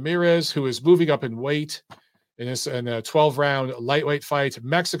Eduardo Ramirez, who is moving up in weight in a 12-round lightweight fight.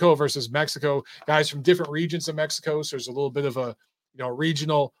 Mexico versus Mexico. Guys from different regions of Mexico, so there's a little bit of a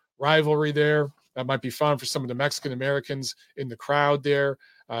regional rivalry there. That might be fun for some of the Mexican Americans in the crowd there.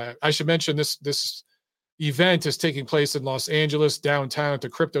 I should mention this event is taking place in Los Angeles, downtown at the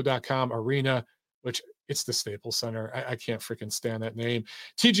Crypto.com Arena, which it's the Staples Center. I can't freaking stand that name.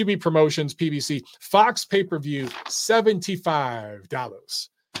 TGB Promotions, PBC, Fox pay-per-view, $75.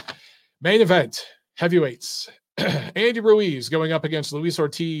 Main event, heavyweights. Andy Ruiz going up against Luis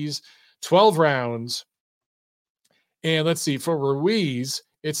Ortiz, 12 rounds. And let's see, for Ruiz,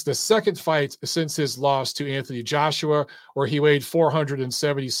 it's the second fight since his loss to Anthony Joshua, where he weighed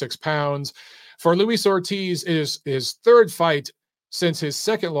 476 pounds. For Luis Ortiz, it is his third fight since his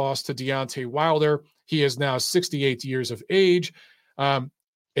second loss to Deontay Wilder. He is now 68 years of age. In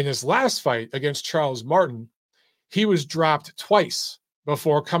his last fight against Charles Martin, he was dropped twice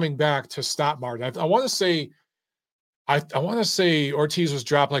before coming back to stop Martin. I want to say I want to say Ortiz was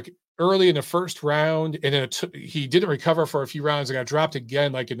dropped like early in the first round, and then he didn't recover for a few rounds and got dropped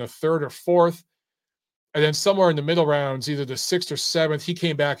again, like in the third or fourth. And then somewhere in the middle rounds, either the sixth or seventh, he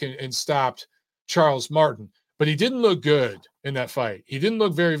came back and stopped Charles Martin. But he didn't look good in that fight. He didn't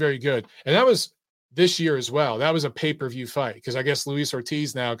look very, very good. And that was this year as well. That was a pay-per-view fight because I guess Luis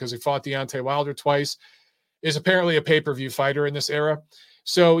Ortiz now, because he fought Deontay Wilder twice, is apparently a pay-per-view fighter in this era.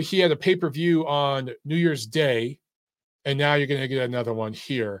 So he had a pay-per-view on New Year's Day, and now you're going to get another one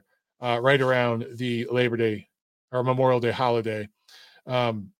here right around the Labor Day or Memorial Day holiday.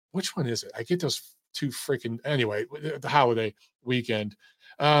 Which one is it? I get those two freaking – anyway, the holiday weekend.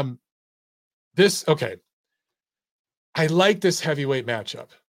 Okay. I like this heavyweight matchup.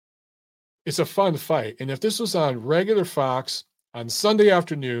 It's a fun fight. And if this was on regular Fox on Sunday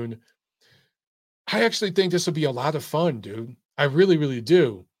afternoon, I actually think this would be a lot of fun, dude. I really, really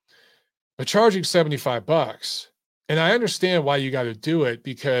do. But charging $75, and I understand why you got to do it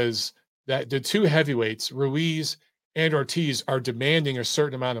because that the two heavyweights, Ruiz and Ortiz, are demanding a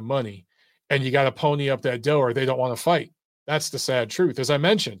certain amount of money, and you got to pony up that dough or they don't want to fight. That's the sad truth. As I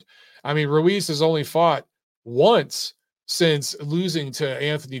mentioned, I mean, Ruiz has only fought once since losing to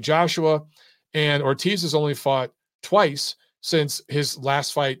Anthony Joshua, and Ortiz has only fought twice since his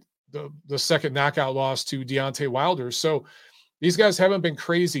last fight, the second knockout loss to Deontay Wilder. So these guys haven't been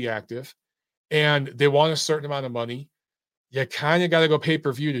crazy active, and they want a certain amount of money. You kind of got to go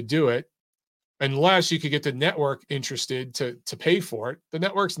pay-per-view to do it, unless you could get the network interested to pay for it. The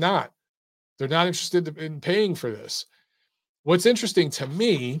network's not. They're not interested in paying for this. What's interesting to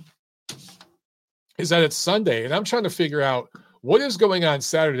me is that it's Sunday, and I'm trying to figure out what is going on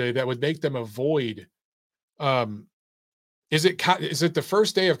Saturday that would make them avoid. Is it the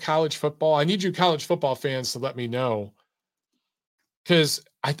first day of college football? I need you college football fans to let me know, because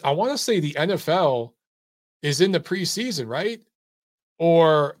I want to say the NFL is in the preseason, right?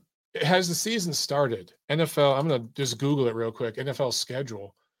 Or has the season started? NFL, I'm going to just Google it real quick. NFL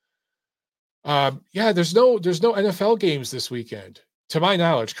schedule. Yeah, there's no NFL games this weekend, to my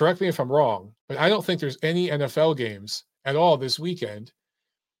knowledge. Correct me if I'm wrong, but I don't think there's any NFL games at all this weekend.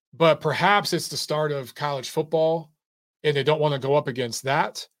 But perhaps it's the start of college football, and they don't want to go up against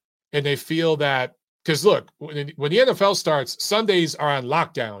that. And they feel that, because look, when the NFL starts, Sundays are on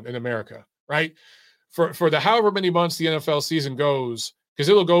lockdown in America, right? For the however many months the NFL season goes, because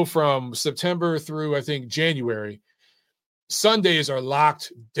it'll go from September through, I think, January, Sundays are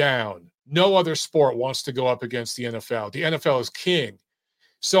locked down. No other sport wants to go up against the NFL. The NFL is king.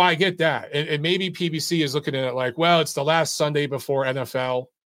 So I get that. And maybe PBC is looking at it like, well, it's the last Sunday before NFL,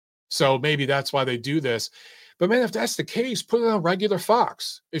 so maybe that's why they do this. But, man, if that's the case, put it on regular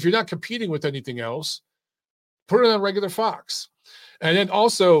Fox. If you're not competing with anything else, put it on regular Fox. And then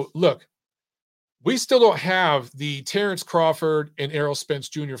also, look, we still don't have the Terrence Crawford and Errol Spence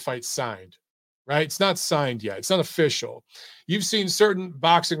Jr. fight signed, right? It's not signed yet. It's not official. You've seen certain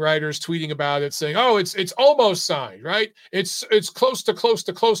boxing writers tweeting about it saying, oh, it's almost signed, right? It's close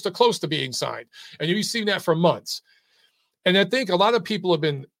to being signed. And you've seen that for months. And I think a lot of people have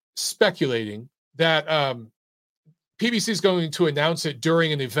been speculating that PBC is going to announce it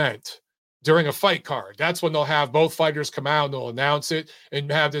during an event, during a fight card. That's when they'll have both fighters come out and they'll announce it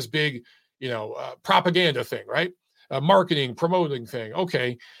and have this big, propaganda thing, right? Marketing, promoting thing.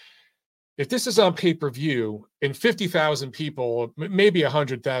 Okay. If this is on pay-per-view and 50,000 people, maybe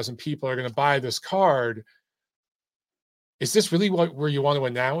 100,000 people are going to buy this card, is this really where you want to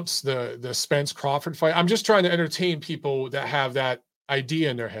announce the Spence Crawford fight? I'm just trying to entertain people that have that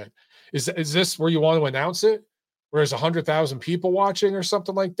idea in their head. Is this where you want to announce it? Where there's 100,000 people watching or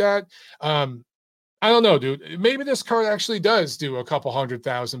something like that? I don't know, dude. Maybe this card actually does do a couple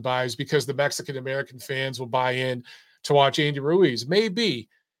 100,000 buys because the Mexican-American fans will buy in to watch Andy Ruiz. Maybe.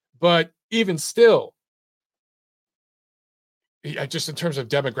 But even still, just in terms of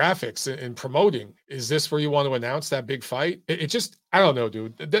demographics and promoting, is this where you want to announce that big fight? It just, I don't know,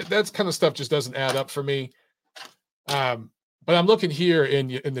 dude. That kind of stuff just doesn't add up for me. But I'm looking here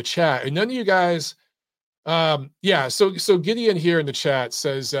in the chat, and none of you guys, So Gideon here in the chat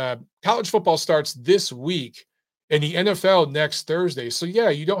says college football starts this week, and the NFL next Thursday. So yeah,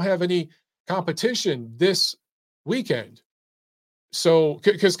 you don't have any competition this weekend. So,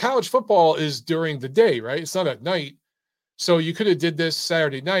 because college football is during the day, right? It's not at night. So you could have did this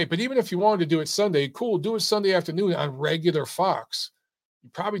Saturday night, but even if you wanted to do it Sunday, cool, do it Sunday afternoon on regular Fox. You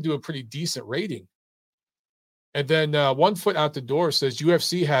probably do a pretty decent rating. And then 1 foot out the door says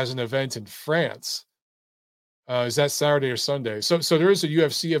UFC has an event in France. Is that Saturday or Sunday? So there is a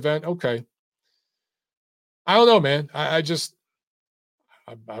UFC event. Okay. I don't know, man. I just,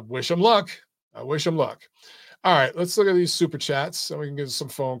 I wish him luck. I wish him luck. All right, let's look at these super chats so we can get some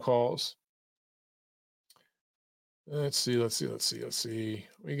phone calls. Let's see.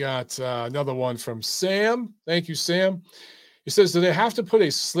 We got another one from Sam. Thank you, Sam. He says, do they have to put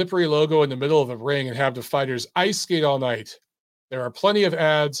a slippery logo in the middle of the ring and have the fighters ice skate all night? There are plenty of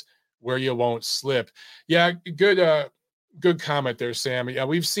ads where you won't slip. Yeah, good comment there, Sam. Yeah,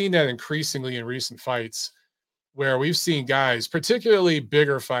 we've seen that increasingly in recent fights where we've seen guys, particularly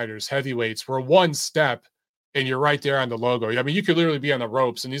bigger fighters, heavyweights, where one step and you're right there on the logo. I mean, you could literally be on the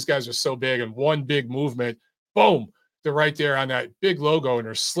ropes, and these guys are so big, and one big movement, boom, they're right there on that big logo, and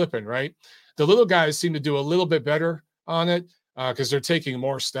they're slipping, right? The little guys seem to do a little bit better on it because they're taking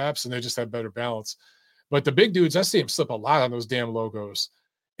more steps, and they just have better balance. But the big dudes, I see them slip a lot on those damn logos.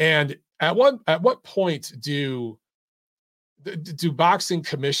 And at what point do boxing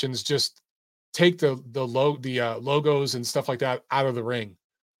commissions just take the logos and stuff like that out of the ring?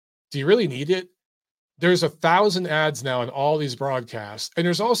 Do you really need it? There's 1,000 ads now in all these broadcasts, and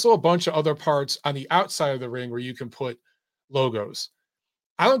there's also a bunch of other parts on the outside of the ring where you can put logos.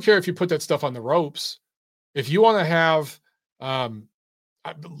 I don't care if you put that stuff on the ropes. If you want to have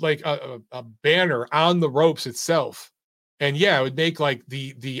like a banner on the ropes itself, and yeah, it would make like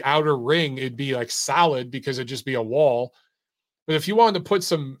the outer ring, it'd be like solid because it'd just be a wall. But if you wanted to put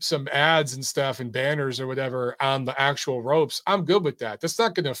some ads and stuff and banners or whatever on the actual ropes, I'm good with that. That's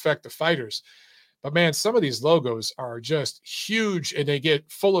not going to affect the fighters. But man, some of these logos are just huge, and they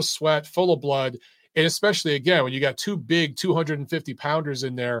get full of sweat, full of blood. And especially, again, when you got two big 250 pounders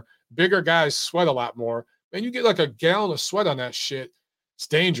in there, bigger guys sweat a lot more. And you get like a gallon of sweat on that shit. It's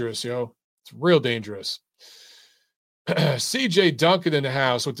dangerous, yo. It's real dangerous. CJ Duncan in the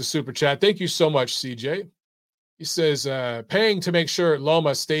house with the super chat. Thank you so much, CJ. He says, paying to make sure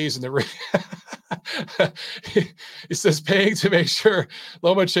Loma stays in the ring. He says, paying to make sure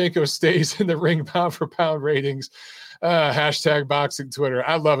Lomachenko stays in the ring pound for pound ratings. Hashtag boxing Twitter.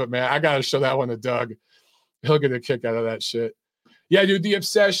 I love it, man. I got to show that one to Doug. He'll get a kick out of that shit. Yeah, dude, the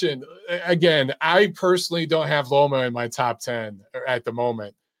obsession. Again, I personally don't have Loma in my top 10 at the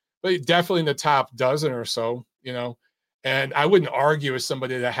moment, but definitely in the top dozen or so, you know. And I wouldn't argue with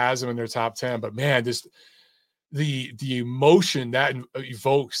somebody that has him in their top 10, but man, this the emotion that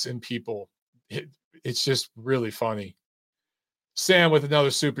evokes in people, it's just really funny. Sam with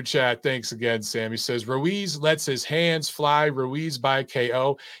another super chat. Thanks again, Sam. He says, Ruiz lets his hands fly. Ruiz by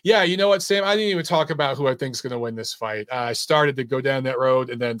KO. Yeah, you know what, Sam? I didn't even talk about who I think is going to win this fight. I started to go down that road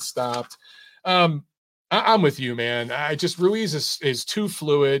and then stopped. I'm with you, man. Ruiz is too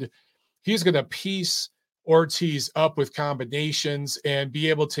fluid. He's going to piece Ortiz up with combinations and be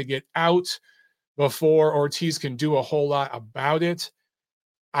able to get out before Ortiz can do a whole lot about it.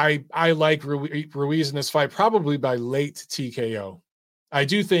 I like Ruiz in this fight, probably by late TKO. I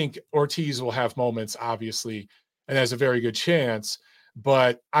do think Ortiz will have moments, obviously, and has a very good chance,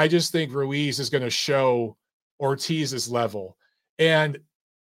 but I just think Ruiz is going to show Ortiz's level. And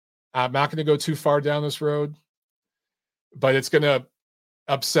I'm not going to go too far down this road, but it's going to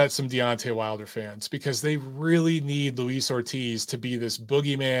upset some Deontay Wilder fans because they really need Luis Ortiz to be this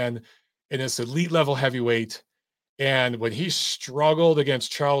boogeyman in this elite level heavyweight. And when he struggled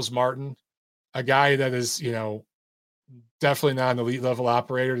against Charles Martin, a guy that is, you know, definitely not an elite level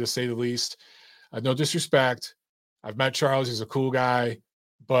operator, to say the least. No disrespect. I've met Charles. He's a cool guy,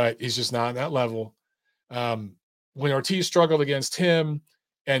 but he's just not on that level. When Ortiz struggled against him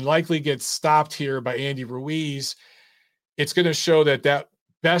and likely gets stopped here by Andy Ruiz, it's going to show that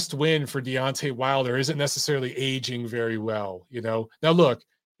best win for Deontay Wilder isn't necessarily aging very well, you know. Now, look,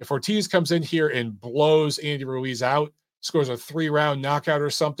 if Ortiz comes in here and blows Andy Ruiz out, scores a 3-round knockout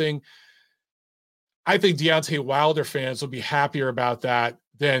or something, I think Deontay Wilder fans will be happier about that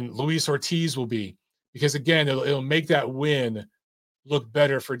than Luis Ortiz will be, because again, it'll make that win look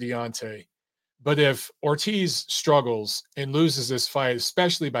better for Deontay. But if Ortiz struggles and loses this fight,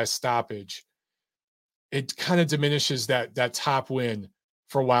 especially by stoppage, it kind of diminishes that top win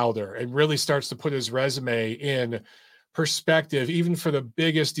for Wilder and really starts to put his resume in perspective, even for the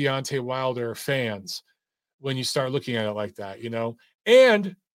biggest Deontay Wilder fans, when you start looking at it like that, you know.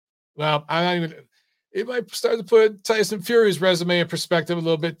 And well, it might start to put Tyson Fury's resume in perspective a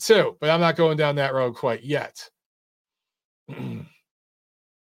little bit too, but I'm not going down that road quite yet.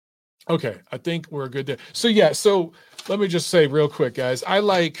 Okay, I think we're good there. So yeah, so let me just say real quick, guys, I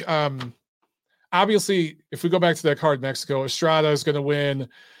like obviously, if we go back to that card, Mexico, Estrada is going to win.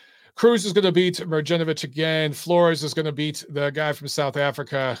 Cruz is going to beat Marjanovic again. Flores is going to beat the guy from South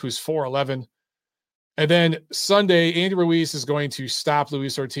Africa who's 4'11". And then Sunday, Andy Ruiz is going to stop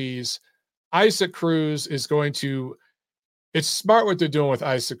Luis Ortiz. Isaac Cruz is going to It's smart what they're doing with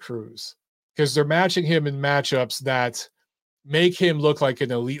Isaac Cruz because they're matching him in matchups that make him look like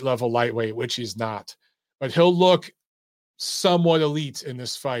an elite level lightweight, which he's not. But he'll look somewhat elite in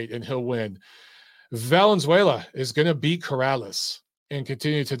this fight and he'll win. Valenzuela is going to beat Corrales and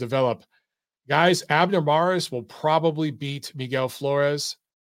continue to develop. Guys, Abner Mares will probably beat Miguel Flores.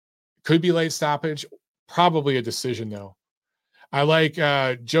 Could be late stoppage. Probably a decision, though. I like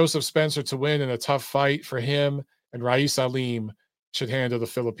Joseph Spencer to win in a tough fight for him, and Rais Alim should handle the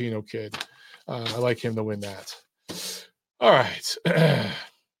Filipino kid. I like him to win that. All right.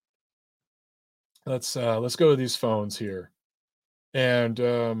 Let's go to these phones here. And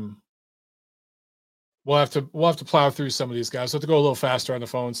we'll have to plow through some of these guys. We'll have to go a little faster on the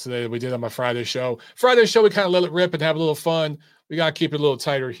phones today than we did on my Friday show. Friday show, we kind of let it rip and have a little fun. We got to keep it a little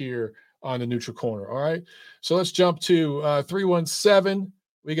tighter here on the neutral corner. All right. So let's jump to 317.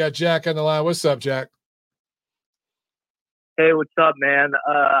 We got Jack on the line. What's up, Jack? Hey, what's up, man?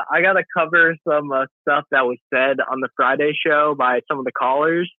 I got to cover some stuff that was said on the Friday show by some of the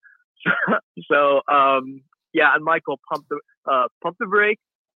callers. So, yeah, and Michael, pump the brake,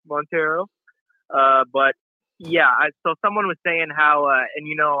 Montero. But yeah, so someone was saying how, and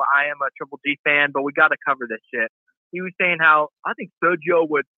you know, I am a Triple G fan, but we got to cover this shit. He was saying how I think Sergio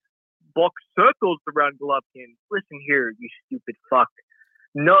would box circles around Golovkin. Listen here, you stupid fuck.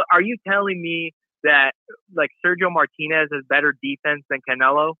 No, are you telling me that like Sergio Martinez has better defense than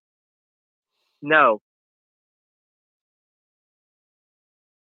Canelo? No.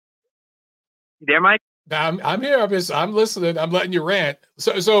 You there, Mike? I'm here. I'm listening. I'm letting you rant.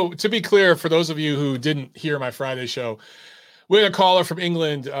 So to be clear, for those of you who didn't hear my Friday show, we had a caller from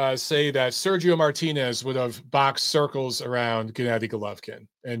England say that Sergio Martinez would have boxed circles around Gennady Golovkin,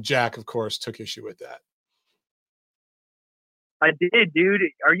 and Jack, of course, took issue with that. I did, dude.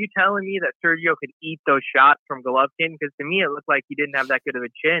 Are you telling me that Sergio could eat those shots from Golovkin? Because to me, it looked like he didn't have that good of a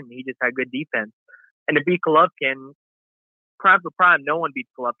chin. He just had good defense. And to beat Golovkin, prime for prime, no one beats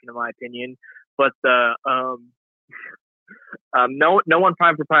Golovkin, in my opinion. But no one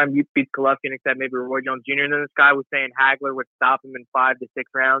prime for prime beats Golovkin except maybe Roy Jones Jr. And then this guy was saying Hagler would stop him in 5 to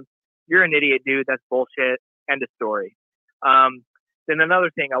 6 rounds. You're an idiot, dude. That's bullshit. End of story. Then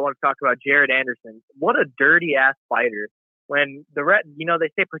another thing I want to talk about, Jared Anderson. What a dirty ass fighter. When they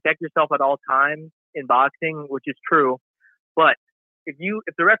say protect yourself at all times in boxing, which is true. But if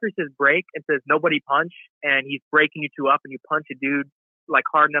the referee says break and says nobody punch, and he's breaking you two up, and you punch a dude like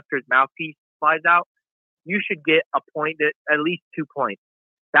hard enough to his mouthpiece flies out, you should get at least 2 points.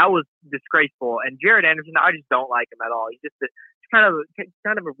 That was disgraceful. And Jared Anderson, I just don't like him at all. He's kind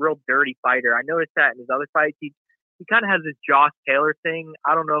of a real dirty fighter. I noticed that in his other fights. He kind of has this Josh Taylor thing.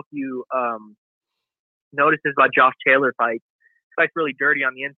 I don't know if you noticed this about Josh Taylor fights. He fights really dirty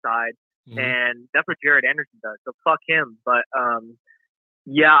on the inside, and that's what Jared Anderson does. So fuck him. But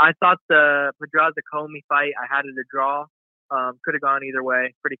yeah, I thought the Pedraza Comey fight, I had it a draw. Could have gone either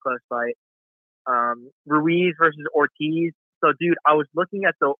way. Pretty close fight. Ruiz versus Ortiz. So, dude, I was looking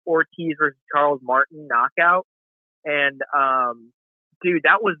at the Ortiz versus Charles Martin knockout, and dude,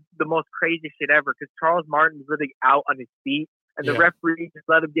 that was the most crazy shit ever because Charles Martin was literally out on his feet, and the referee just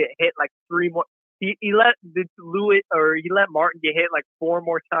let him get hit like 3 more. He let Martin get hit like 4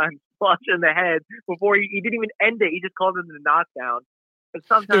 more times, flush in the head before he didn't even end it. He just called it a knockdown. But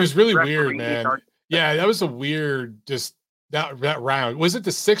sometimes it was really weird, man. Yeah, that was a weird that round. Was it the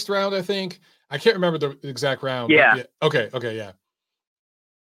 6th round? I think I can't remember the exact round. Yeah. Okay. Yeah.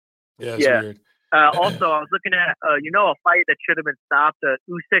 Yeah. It's weird. Also, I was looking at a fight that should have been stopped.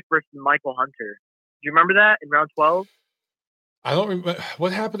 Usyk versus Michael Hunter. Do you remember that in round 12? I don't remember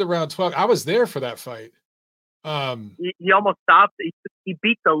what happened around 12. I was there for that fight. He almost stopped. He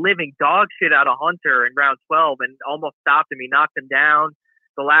beat the living dog shit out of Hunter in round 12 and almost stopped him. He knocked him down.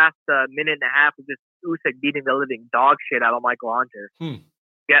 The last minute and a half was just Usyk beating the living dog shit out of Michael Hunter.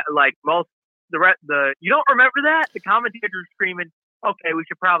 Yeah, like you don't remember that? The commentators were screaming, "Okay, we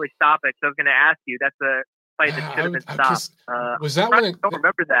should probably stop it." So I was going to ask you. That's a fight that should have been stopped. Was that one? I don't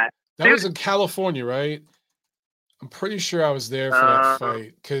remember that. That was in California, right? I'm pretty sure I was there for that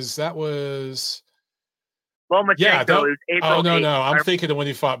fight because that was. Lomachenko, it was April. Oh, no. I'm thinking of when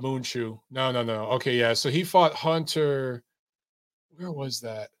he fought Moonshoe. No. Okay, yeah. So he fought Hunter. Where was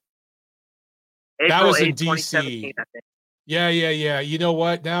that? That was in DC. Yeah. You know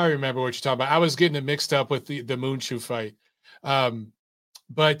what? Now I remember what you're talking about. I was getting it mixed up with the Moonshoe fight.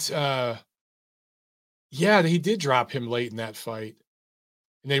 But he did drop him late in that fight.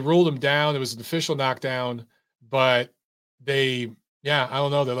 And they ruled him down. It was an official knockdown. But I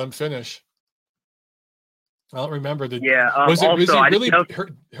don't know. They let him finish. I don't remember. Was he really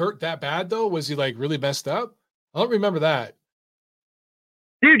hurt that bad, though? Was he, like, really messed up? I don't remember that.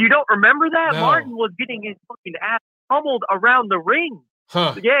 Dude, you don't remember that? No. Martin was getting his fucking ass pummeled around the ring.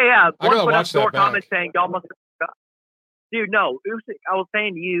 Huh. Yeah. I gotta watch that back. Comment saying y'all must have. Dude, no. I was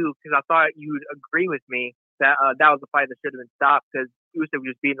saying to you because I thought you would agree with me that that was a fight that should have been stopped because Usyk was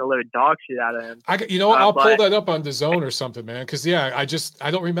just beating the living dog shit out of him. I'll pull that up on DAZN or something, man. Because I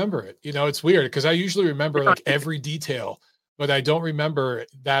don't remember it. It's weird because I usually remember like every detail, but I don't remember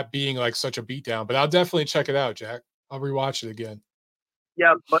that being like such a beatdown. But I'll definitely check it out, Jack. I'll rewatch it again.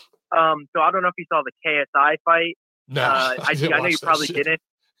 Yeah, but so I don't know if you saw the KSI fight. No, I know you probably didn't.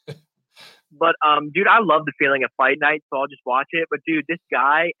 But dude, I love the feeling of fight night, so I'll just watch it. But dude, this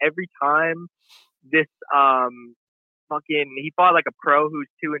guy, every time this he fought like a pro who's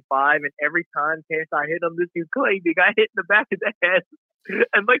 2-5, and every time KSI hit him, this dude claimed he got hit in the back of the head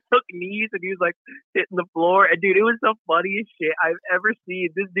and like took knees, and he was like hitting the floor. And dude, it was the funniest shit I've ever seen.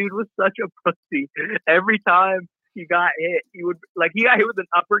 This dude was such a pussy. Every time he got hit, he got hit with an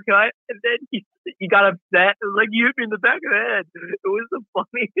uppercut, and then he got upset and like, you hit me in the back of the head. It was the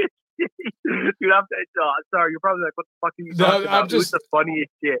funniest shit. Dude, I'm sorry, you're probably like, what the fuck are you talking about? It was the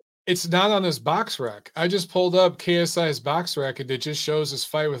funniest shit. It's not on his box rec. I just pulled up KSI's box rec and it just shows his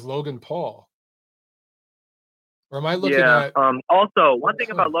fight with Logan Paul. Or am I looking at? Also, one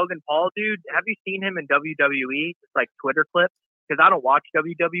thing about Logan Paul, dude, have you seen him in WWE? Just like Twitter clips? Because I don't watch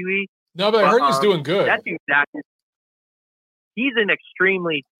WWE. No, but I heard he's doing good. That dude's he's an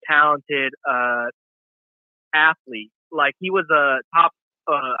extremely talented athlete. Like, he was a top,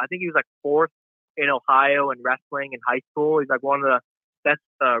 I think he was like 4th in Ohio in wrestling in high school. He's like one of the best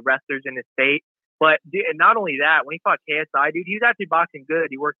wrestlers in his state. But and not only that, when he fought KSI, dude, he was actually boxing good.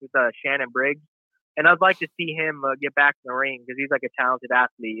 He worked with Shannon Briggs. And I'd like to see him get back in the ring because he's like a talented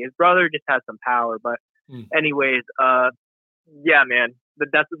athlete. His brother just has some power. But anyways, yeah, man,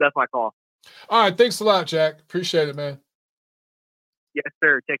 that's my call. All right. Thanks a lot, Jack. Appreciate it, man. Yes,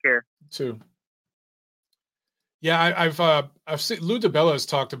 sir. Take care. You too. Yeah, I've seen Lou DiBella has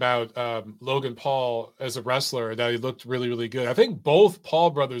talked about Logan Paul as a wrestler, that he looked really, really good. I think both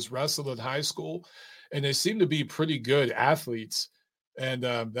Paul brothers wrestled in high school, and they seem to be pretty good athletes, and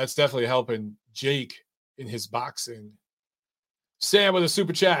that's definitely helping Jake in his boxing. Sam with a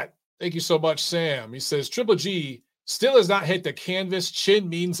super chat. Thank you so much, Sam. He says, Triple G still has not hit the canvas. Chin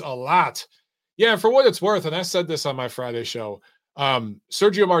means a lot. Yeah, for what it's worth, and I said this on my Friday show,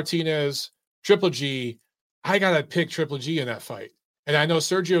 Sergio Martinez, Triple G, I got to pick Triple G in that fight. And I know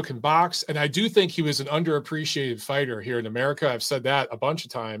Sergio can box, and I do think he was an underappreciated fighter here in America. I've said that a bunch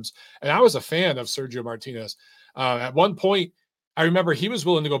of times. And I was a fan of Sergio Martinez. At one point, I remember he was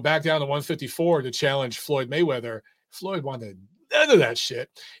willing to go back down to 154 to challenge Floyd Mayweather. Floyd wanted none of that shit.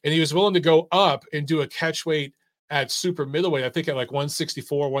 And he was willing to go up and do a catch weight at super middleweight, I think at like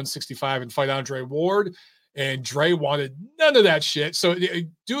 164, 165, and fight Andre Ward. And Dre wanted none of that shit. So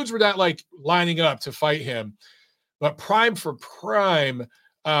dudes were not like lining up to fight him. But prime for prime,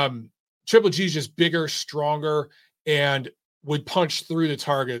 Triple G's just bigger, stronger, and would punch through the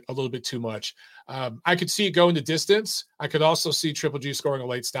target a little bit too much. I could see it going the distance. I could also see Triple G scoring a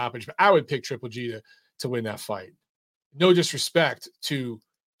late stoppage, but I would pick Triple G to win that fight. No disrespect to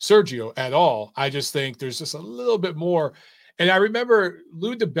Sergio at all. I just think there's just a little bit more. And I remember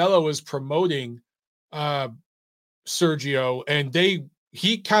Lou DiBella was promoting Sergio, and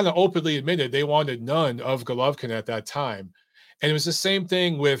he kind of openly admitted they wanted none of Golovkin at that time. And it was the same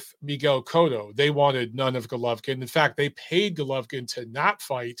thing with Miguel Cotto. They wanted none of Golovkin. In fact, they paid Golovkin to not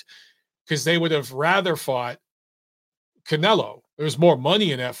fight because they would have rather fought Canelo. There was more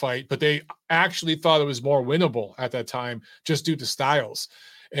money in that fight, but they actually thought it was more winnable at that time just due to styles.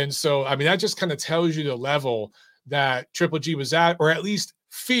 And so, I mean, that just kind of tells you the level that Triple G was at, or at least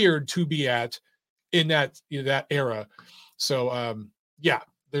feared to be at in that era. So, yeah,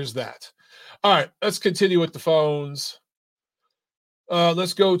 there's that. All right, let's continue with the phones.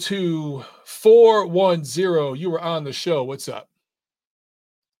 Let's go to 410. You were on the show. What's up?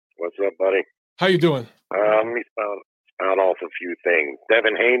 What's up, buddy? How you doing? Let me spout off a few things.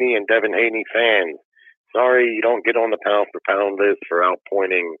 Devin Haney and Devin Haney fans, sorry you don't get on the pound-for-pound list for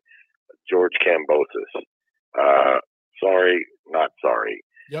outpointing George Kambosos. Sorry, not sorry.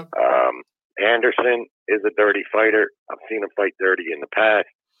 Yep. Anderson is a dirty fighter. I've seen him fight dirty in the past.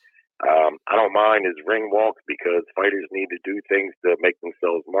 I don't mind his ring walks because fighters need to do things to make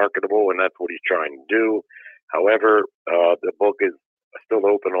themselves marketable, and that's what he's trying to do. However, the book is still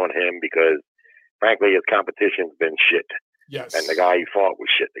open on him because, frankly, his competition's been shit. Yes. And the guy he fought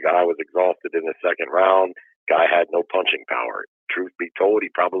was shit. The guy was exhausted in the second round. Guy had no punching power. Truth be told, he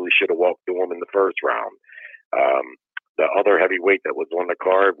probably should have walked through him in the first round. The other heavyweight that was on the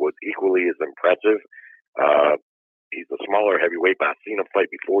card was equally as impressive. he's a smaller heavyweight, but I've seen him fight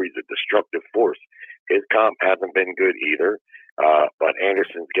before. He's a destructive force. His comp hasn't been good either, but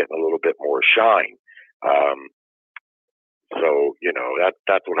Anderson's getting a little bit more shine. So,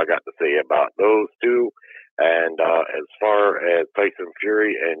 that's what I got to say about those two. And as far as Tyson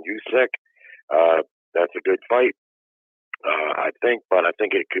Fury and Usyk, that's a good fight, I think, but I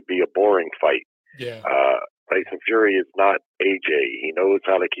think it could be a boring fight. Yeah. Tyson Fury is not AJ. He knows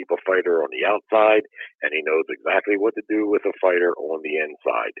how to keep a fighter on the outside, and he knows exactly what to do with a fighter on the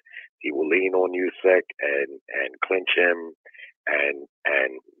inside. He will lean on Usyk and clinch him, and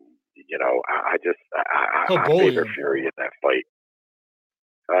I favor Fury in that fight.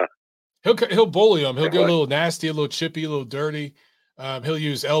 He'll bully him. He'll get a little nasty, a little chippy, a little dirty. He'll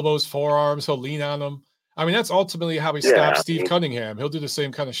use elbows, forearms. He'll lean on them. I mean, that's ultimately how he stops Steve Cunningham. He'll do the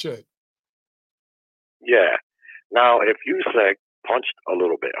same kind of shit. Yeah. Now, if Usyk punched a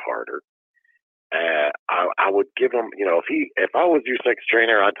little bit harder, I would give him, if I was Usyk's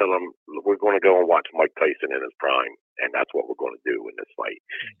trainer, I'd tell him, we're going to go and watch Mike Tyson in his prime, and that's what we're going to do in this fight.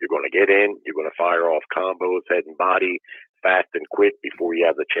 You're going to get in, you're going to fire off combos, head and body, fast and quick before he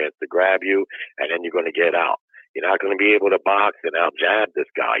has a chance to grab you, and then you're going to get out. You're not going to be able to box and out jab this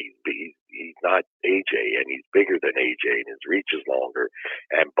guy. He's not AJ, and he's bigger than AJ, and his reach is longer.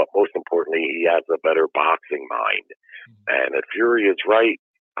 But most importantly, he has a better boxing mind. And if Fury is right,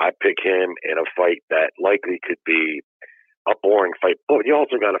 I pick him in a fight that likely could be a boring fight. But you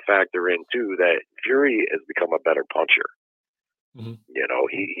also got to factor in too that Fury has become a better puncher. Mm-hmm.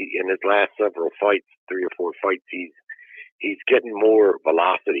 He in his last several fights, 3 or 4 fights, he's getting more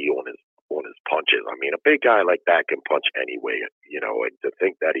velocity on his punches. I mean, a big guy like that can punch anyway, and to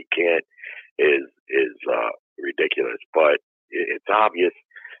think that he can't is ridiculous. But it's obvious,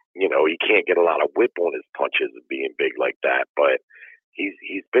 he can't get a lot of whip on his punches being big like that. But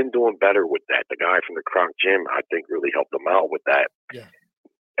he's been doing better with that. The guy from the Kronk Gym, I think, really helped him out with that. Yeah.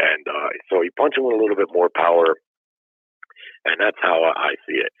 And so he punched him with a little bit more power, and that's how I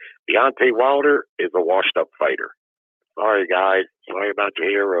see it. Deontay Wilder is a washed-up fighter. Sorry, guys. Sorry about your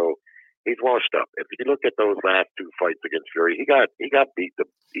hero. He's washed up. If you look at those last 2 fights against Fury, he got beat.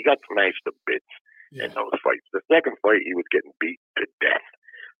 He got smashed to bits in those fights. The second fight, he was getting beat to death,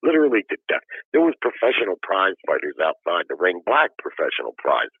 literally to death. There was professional prize fighters outside the ring, black professional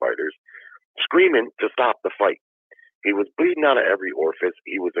prize fighters, screaming to stop the fight. He was bleeding out of every orifice.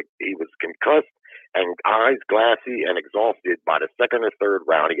 He was concussed and eyes glassy and exhausted by the second or third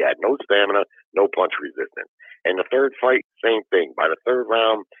round. He had no stamina, no punch resistance. In the third fight, same thing. By the third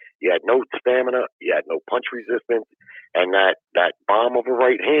round, he had no stamina, he had no punch resistance, and that bomb of a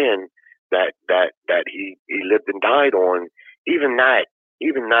right hand that he lived and died on, even that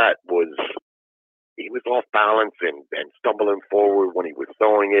was, he was off balance and stumbling forward when he was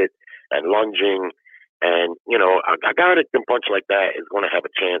throwing it and lunging. And, a guy that can punch like that is going to have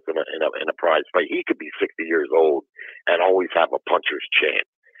a chance in a prize fight. He could be 60 years old and always have a puncher's chance.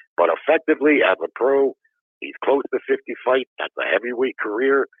 But effectively, as a pro, he's close to 50 fights. That's a heavyweight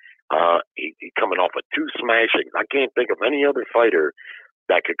career. He's coming off of 2 smashings. I can't think of any other fighter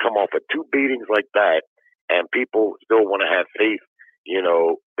that could come off of 2 beatings like that, and people still want to have faith,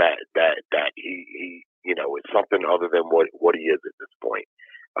 that he is something other than what he is at this point.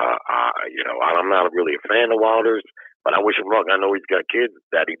 I'm not really a fan of Wilder's, but I wish him luck. I know he's got kids,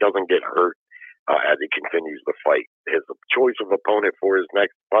 that he doesn't get hurt as he continues to fight. His choice of opponent for his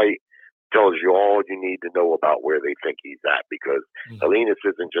next fight tells you all you need to know about where they think he's at, because Salinas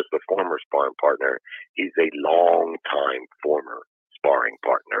isn't just a former sparring partner. He's a long-time former sparring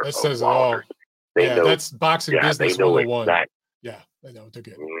partner. That says it all. That's boxing business 101. Yeah, they know what they're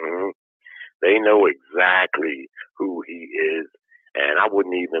getting. Mm-hmm. They know exactly who he is. And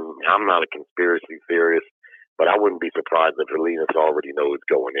I'm not a conspiracy theorist, but I wouldn't be surprised if Salinas already knows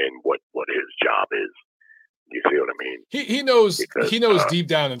going in what his job is. You see what I mean? He knows, because, he knows deep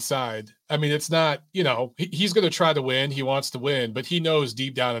down inside. I mean, it's not, he's going to try to win. He wants to win, but he knows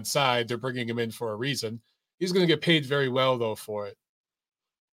deep down inside they're bringing him in for a reason. He's going to get paid very well, though, for it.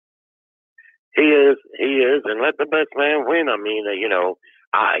 He is, and let the best man win. I mean,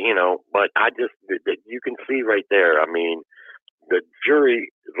 but I just, you can see right there. I mean, the Fury's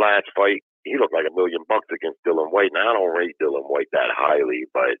last fight, he looked like $1 million against Dylan White. Now, I don't rate Dylan White that highly,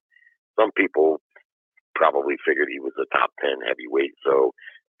 but some people probably figured he was a top 10 heavyweight. So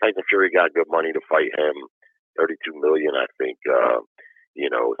Tyson Fury got good money to fight him, $32 million, I think.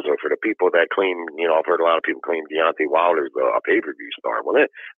 So for the people that claim, I've heard a lot of people claim Deontay Wilder's a pay-per-view star. Well,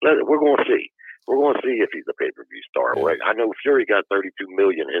 we're going to see. We're going to see if he's a pay-per-view star. Yeah. I know Fury got $32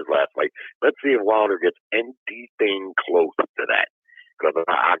 million in his last fight. Let's see if Wilder gets anything close to that. Because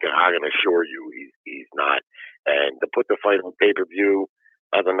I can assure you he's not. And to put the fight on pay-per-view,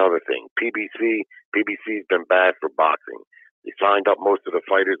 that's another thing. PBC's been bad for boxing. They signed up most of the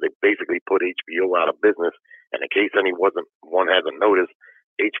fighters. They basically put HBO out of business. And in case one hasn't noticed,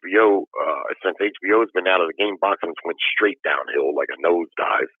 HBO, since HBO's been out of the game, boxing's went straight downhill like a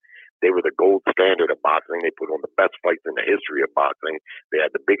nosedive. They were the gold standard of boxing. They put on the best fights in the history of boxing. They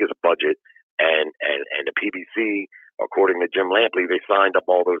had the biggest budget, and the PBC, according to Jim Lampley, they signed up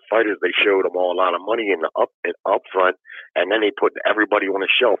all those fighters. They showed them all a lot of money in the upfront, and then they put everybody on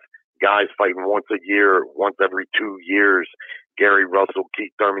a shelf. Guys fighting once a year, once every 2 years. Gary Russell,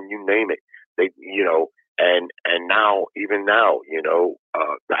 Keith Thurman, you name it. They, and now,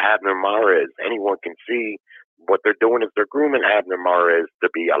 the Abner Mares, anyone can see what they're doing is they're grooming Abner Mares to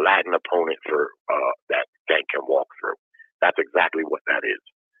be a Latin opponent for that Tank can walk through. That's exactly what that is.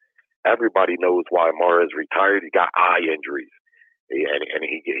 Everybody knows why Mares retired. He got eye injuries, and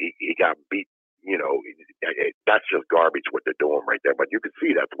he got beat. That's just garbage what they're doing right there. But you can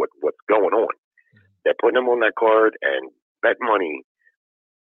see that's what's going on. They're putting him on that card, and bet money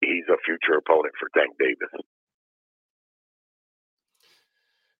he's a future opponent for Tank Davis.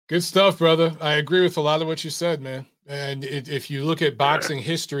 Good stuff, brother. I agree with a lot of what you said, man. And if you look at boxing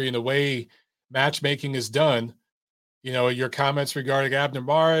history and the way matchmaking is done, your comments regarding Abner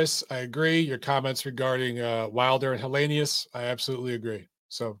Mares, I agree. Your comments regarding Wilder and Helenius, I absolutely agree.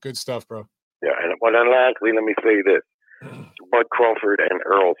 So good stuff, bro. Yeah, and lastly, let me say this. Bud Crawford and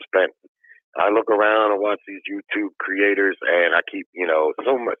Earl Spence. I look around and watch these YouTube creators, and I keep,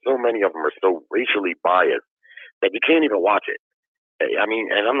 so many of them are so racially biased that you can't even watch it. I mean,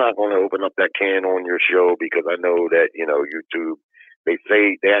 and I'm not going to open up that can on your show because I know that, YouTube, they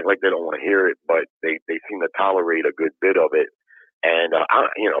act like they don't want to hear it, but they seem to tolerate a good bit of it. And,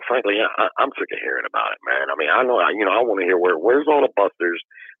 frankly, I'm sick of hearing about it, man. I mean, I know, I want to hear where's all the busters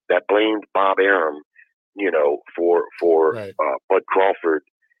that blamed Bob Arum, for right. Bud Crawford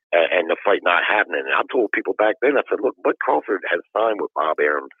and the fight not happening. And I told people back then, I said, look, Bud Crawford has signed with Bob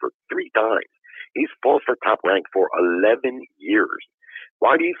Arum for 3 times. He's fought for Top Rank for 11 years.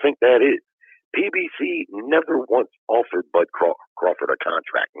 Why do you think that is? PBC never once offered Bud Crawford a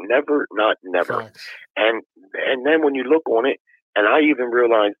contract. Never, not never. Facts. And then when you look on it, and I even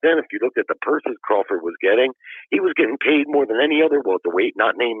realized then, if you looked at the purses Crawford was getting, he was getting paid more than any other welterweight,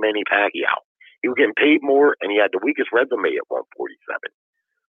 not named Manny Pacquiao. He was getting paid more, and he had the weakest resume at 147.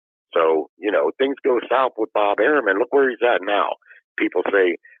 So, things go south with Bob Arum, and look where he's at now. People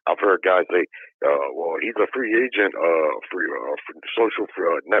say, I've heard guys say, well, he's a free agent, for social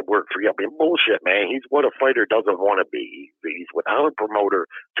network free up. And bullshit, man. He's what a fighter doesn't want to be. He's without a promoter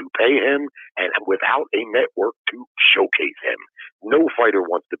to pay him and without a network to showcase him. No fighter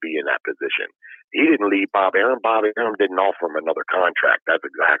wants to be in that position. He didn't leave Bob Arum. Bob Arum didn't offer him another contract. That's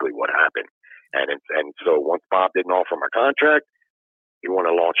exactly what happened. And so once Bob didn't offer him a contract, he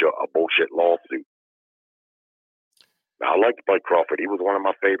wanted to launch a bullshit lawsuit. I liked Bud Crawford. He was one of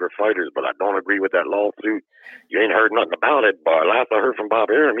my favorite fighters, but I don't agree with that lawsuit. You ain't heard nothing about it, but last I heard from Bob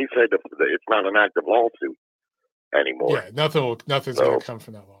Arum, he said that it's not an active lawsuit anymore. Yeah, nothing's going to come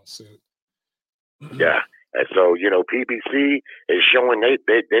from that lawsuit. Yeah, and so PBC is showing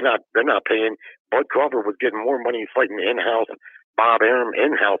they're not paying. Bud Crawford was getting more money fighting in-house Bob Arum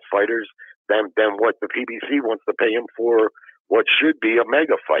in-house fighters than what the PBC wants to pay him for what should be a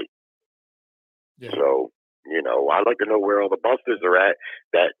mega fight. Yeah. So. I'd like to know where all the busters are at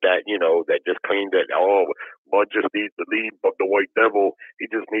that just claim that, Bud just needs to leave the White Devil. He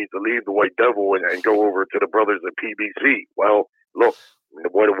just needs to leave the White Devil and go over to the brothers at PBC. Well, look,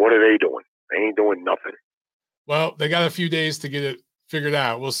 what are they doing? They ain't doing nothing. Well, they got a few days to get it figured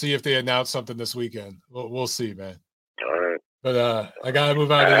out. We'll see if they announce something this weekend. We'll see, man. All right. But I got to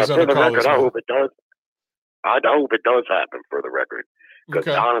move on to these for other the callers. record, I hope it does. I hope it does happen for the record.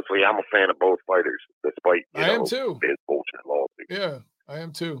 Because honestly, I'm a fan of both fighters, despite I am too. his bullshit lawsuit. Yeah, I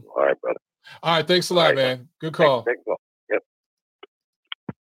am too. All right, brother. All right, thanks a lot, man. Good call. Thanks. Yep.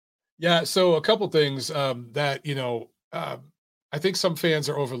 Yeah, so a couple things that I think some fans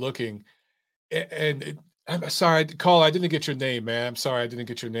are overlooking, and I'm sorry, Call, I didn't get your name, man. I'm sorry, I didn't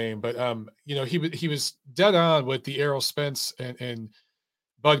get your name, but he was dead on with the Errol Spence and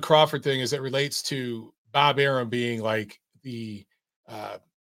Bud Crawford thing as it relates to Bob Arum being like the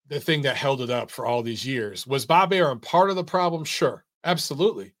thing that held it up for all these years. Was Bob Arum part of the problem? Sure,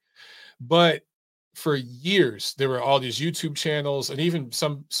 absolutely. But for years, there were all these YouTube channels and even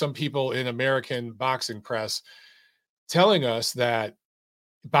some people in American boxing press telling us that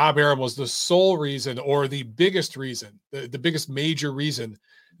Bob Arum was the sole reason or the biggest reason, the biggest major reason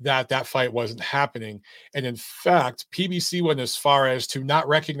that fight wasn't happening. And in fact, PBC went as far as to not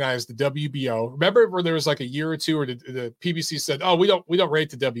recognize the WBO. Remember where there was like a year or two where the PBC said, oh, we don't rate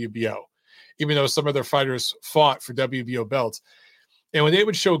the WBO, even though some of their fighters fought for WBO belts. And when they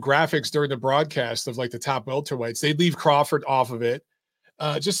would show graphics during the broadcast of like the top welterweights, they'd leave Crawford off of it.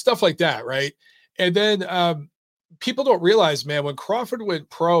 Just stuff like that, right? And then people don't realize, man, when Crawford went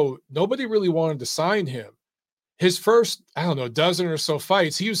pro, nobody really wanted to sign him. His first, I don't know, dozen or so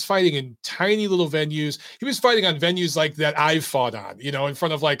fights, he was fighting in tiny little venues. He was fighting on venues like that I've fought on, in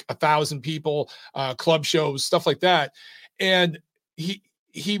front of like 1,000 people, club shows, stuff like that. And he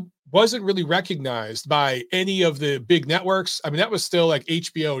wasn't really recognized by any of the big networks. I mean, that was still like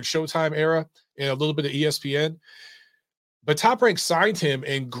HBO and Showtime era and a little bit of ESPN. But Top Rank signed him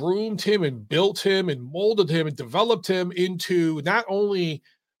and groomed him and built him and molded him and developed him into not only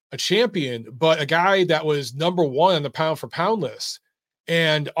a champion, but a guy that was number one on the pound for pound list.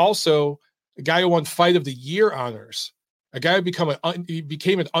 And also a guy who won Fight of the Year honors, a guy who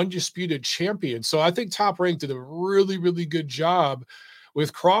became an undisputed champion. So I think Top Rank did a really, really good job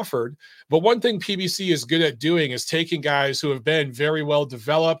with Crawford. But one thing PBC is good at doing is taking guys who have been very well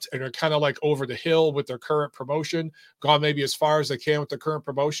developed and are kind of like over the hill with their current promotion, gone maybe as far as they can with their current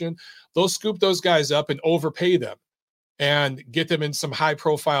promotion. They'll scoop those guys up and overpay them and get them in some high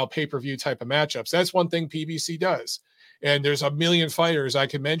profile pay-per-view type of matchups. That's one thing PBC does. And there's a million fighters I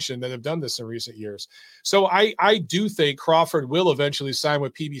can mention that have done this in recent years. So I do think Crawford will eventually sign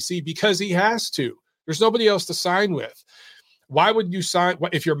with PBC because he has to. There's nobody else to sign with. Why would you sign,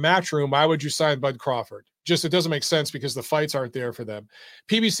 if you're Matchroom, why would you sign Bud Crawford? Just, it doesn't make sense because the fights aren't there for them.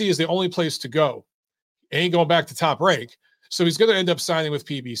 PBC is the only place to go. Ain't going back to Top Rank. So he's going to end up signing with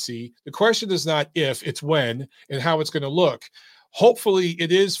PBC. The question is not if, it's when and how it's going to look. Hopefully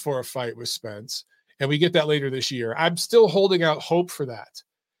it is for a fight with Spence, and we get that later this year. I'm still holding out hope for that.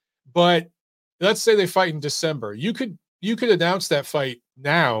 But let's say they fight in December. You could announce that fight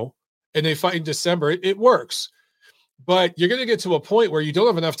now and they fight in December. It works. But you're going to get to a point where you don't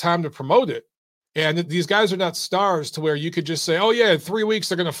have enough time to promote it. And these guys are not stars to where you could just say, oh, yeah, in 3 weeks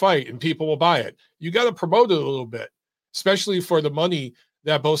they're going to fight and people will buy it. You got to promote it a little bit, especially for the money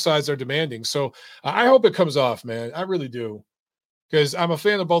that both sides are demanding. So I hope it comes off, man. I really do. Because I'm a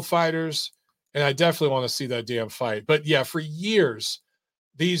fan of both fighters, and I definitely want to see that damn fight. But, yeah, for years,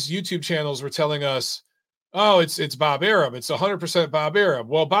 these YouTube channels were telling us, oh, it's Bob Arum. It's 100% Bob Arum.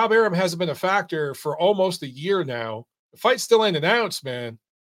 Well, Bob Arum hasn't been a factor for almost a year now. The fight still ain't announced, man.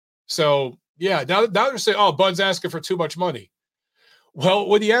 So, yeah, now they're saying, oh, Bud's asking for too much money. Well,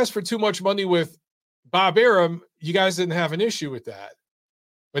 when he asked for too much money with Bob Arum, you guys didn't have an issue with that.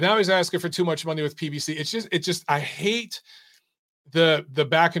 But now he's asking for too much money with PBC. It's just I hate the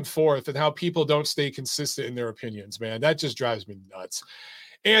back and forth and how people don't stay consistent in their opinions, man. That just drives me nuts.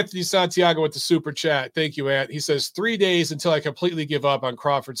 Anthony Santiago with the super chat. Thank you, Ant. He says 3 days until I completely give up on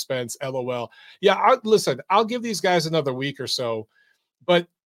Crawford Spence. LOL. Yeah, listen, I'll give these guys another week or so. But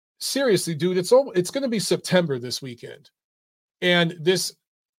seriously, dude, it's going to be September this weekend. And this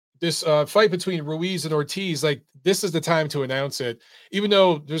fight between Ruiz and Ortiz, like, this is the time to announce it. Even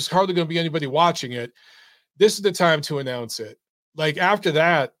though there's hardly going to be anybody watching it, this is the time to announce it. Like, after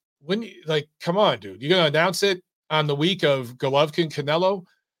that, come on, dude. You're going to announce it on the week of Golovkin-Canelo?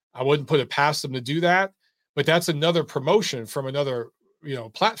 I wouldn't put it past them to do that, but that's another promotion from another,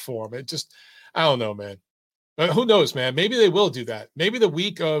 platform. It just, I don't know, man. But who knows, man? Maybe they will do that. Maybe the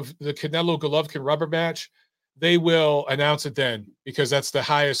week of the Canelo-Golovkin rubber match, they will announce it then, because that's the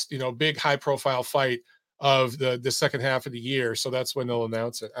highest, big high-profile fight of the second half of the year. So that's when they'll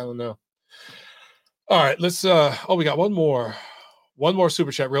announce it. I don't know. All right, let's. We got one more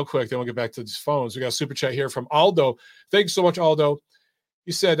super chat real quick. Then we'll get back to these phones. We got a super chat here from Aldo. Thanks so much, Aldo.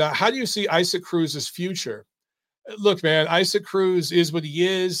 He said, how do you see Isaac Cruz's future? Look, man, Isaac Cruz is what he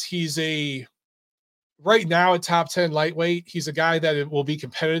is. He's right now a top 10 lightweight. He's a guy that will be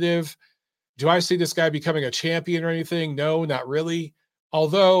competitive. Do I see this guy becoming a champion or anything? No, not really.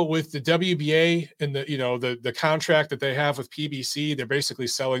 Although with the WBA and the contract that they have with PBC, they're basically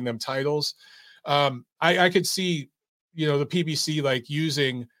selling them titles. I could see, the PBC like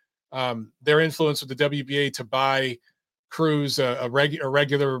using their influence with the WBA to buy Cruz a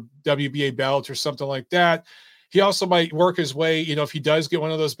regular WBA belt or something like that. He also might work his way, if he does get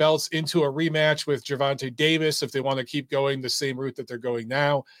one of those belts, into a rematch with Gervonta Davis if they want to keep going the same route that they're going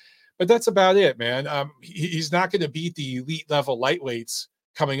now. But that's about it, man. He's not going to beat the elite level lightweights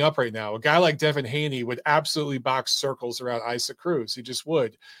coming up right now. A guy like Devin Haney would absolutely box circles around Isaac Cruz. He just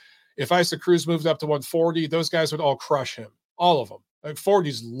would. If Isaac Cruz moved up to 140, those guys would all crush him, all of them.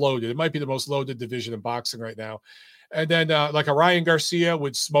 40's loaded. It might be the most loaded division in boxing right now. And then like a Ryan Garcia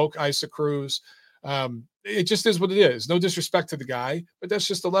would smoke Isaac Cruz. It just is what it is. No disrespect to the guy, but that's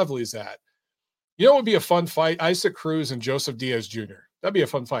just the level he's at. You know what would be a fun fight? Isaac Cruz and Joseph Diaz Jr. That'd be a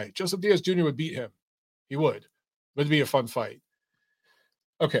fun fight. Joseph Diaz Jr. would beat him. He would. It would be a fun fight.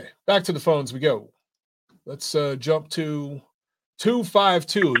 Okay, back to the phones we go. Let's jump to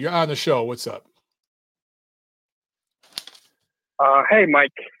 252. You're on the show. What's up? Hey,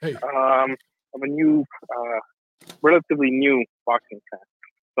 Mike. Hey. I'm a new, relatively new boxing fan.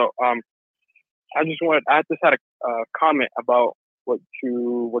 So I just had a comment about what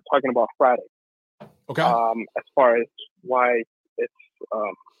you were talking about Friday. Okay. As far as why it's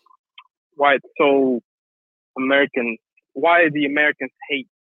so American, why the Americans hate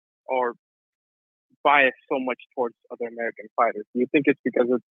or bias so much towards other American fighters. Do you think it's because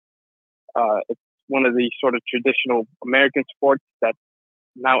it's one of the sort of traditional American sports that's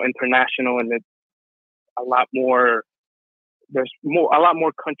now international, and it's a lot more? There's a lot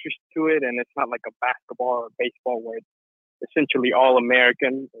more countries to it, and it's not like a basketball or baseball where it's essentially all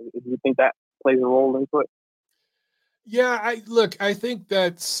American. Do you think that plays a role into it? Yeah, I think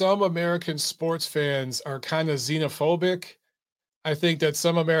that some American sports fans are kind of xenophobic. I think that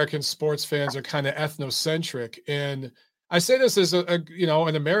some American sports fans are kind of ethnocentric. And I say this as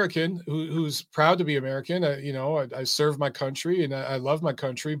an American who's proud to be American. I serve my country and I love my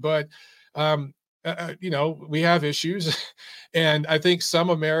country, but we have issues. And I think some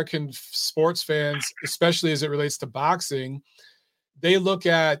American sports fans, especially as it relates to boxing, they look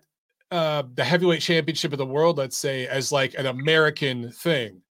at the heavyweight championship of the world, let's say, as like an American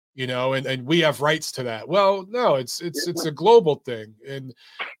thing, and we have rights to that. Well, no, it's a global thing. And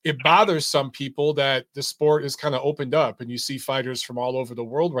it bothers some people that the sport is kind of opened up and you see fighters from all over the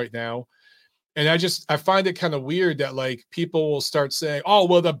world right now. And I find it kind of weird that like people will start saying, oh,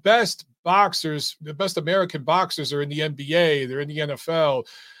 well, the best American boxers are in the NBA, they're in the NFL,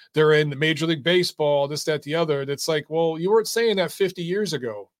 they're in the Major League Baseball, this, that, the other. And it's like, well, you weren't saying that 50 years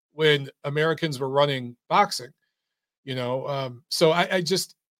ago when Americans were running boxing, so I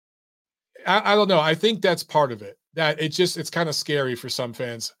don't know. I think that's part of it, that it's kind of scary for some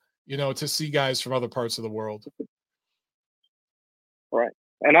fans, to see guys from other parts of the world. Right.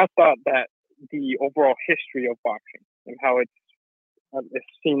 And I thought that the overall history of boxing and how it's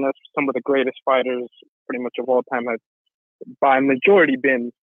seen as some of the greatest fighters pretty much of all time has by majority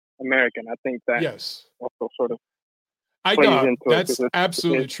been American. I think that yes, also sort of I know that's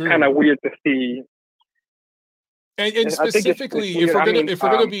absolutely true. Kind of weird to see. And specifically, if we're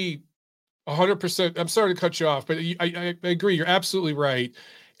gonna be 100%, I'm sorry to cut you off, but I agree. You're absolutely right.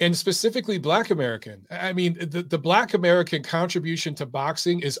 And specifically Black American. I mean, the Black American contribution to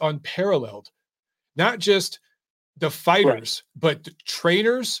boxing is unparalleled. Not just the fighters, but the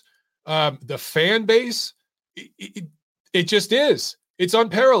trainers, the fan base. It just is. It's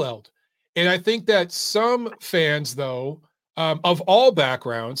unparalleled. And I think that some fans, though, of all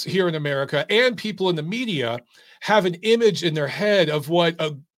backgrounds here in America and people in the media have an image in their head of what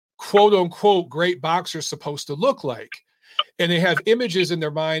a quote unquote great boxer is supposed to look like. And they have images in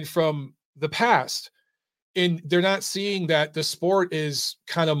their mind from the past. And they're not seeing that the sport is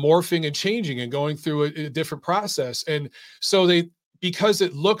kind of morphing and changing and going through a different process. And so because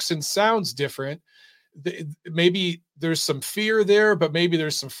it looks and sounds different, maybe there's some fear there, but maybe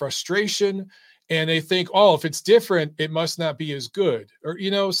there's some frustration, and they think, oh, if it's different, it must not be as good, or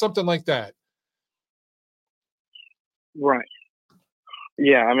something like that. Right.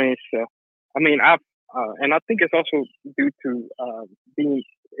 Yeah. I mean, and I think it's also due to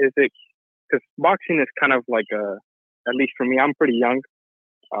because boxing is kind of like at least for me, I'm pretty young.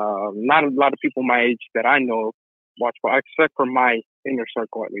 Not a lot of people my age that I know watch boxing, except for my inner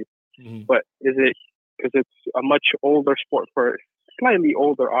circle at least. Mm-hmm. But is it because it's a much older sport for slightly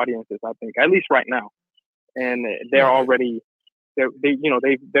older audiences, I think, at least right now, and they're already they're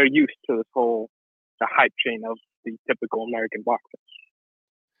used to this whole the hype chain of the typical American boxing.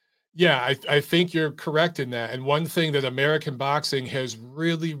 Yeah, I think you're correct in that. And one thing that American boxing has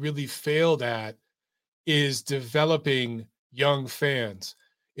really, really failed at is developing young fans.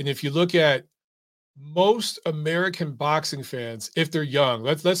 And if you look at most American boxing fans, if they're young,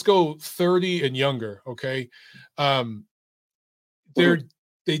 let's go 30 and younger, okay?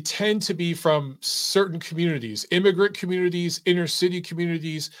 They tend to be from certain communities, immigrant communities, inner city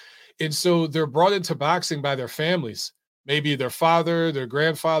communities, and so they're brought into boxing by their families, maybe their father, their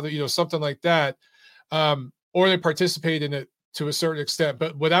grandfather, something like that, or they participate in it to a certain extent.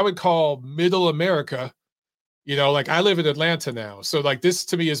 But what I would call middle America, like I live in Atlanta now, so like this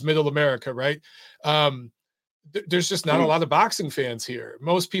to me is middle America, right? there's just not a lot of boxing fans here.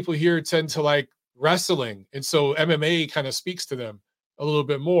 Most people here tend to like wrestling, and so MMA kind of speaks to them a little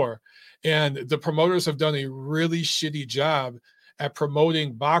bit more. And the promoters have done a really shitty job at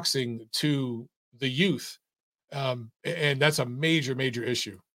promoting boxing to the youth, and that's a major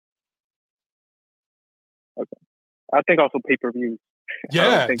issue. Okay. I think also pay-per-views.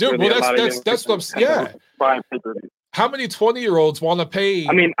 Yeah, dude. Well, that's what I'm. Yeah. How many 20-year-olds want to pay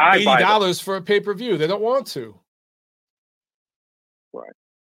 $80 for a pay-per-view? They don't want to. Right.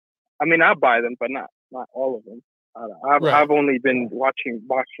 I mean, I buy them, but not all of them. I've only been watching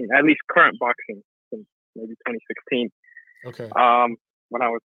boxing, at least current boxing, since maybe 2016. Okay. When I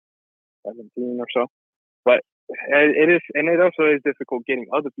was 17 or so. But it also is difficult getting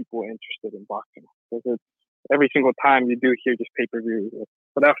other people interested in boxing, because every single time you do hear just pay-per-view.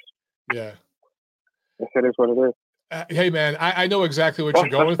 But that's, yeah. It is what it is. Hey man, I know exactly what you're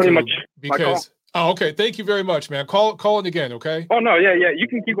going through because. Oh, okay. Thank you very much, man. Call in again, okay? Oh no, yeah. You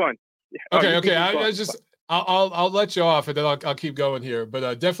can keep going. Yeah. Okay. I'll let you off, and then I'll keep going here.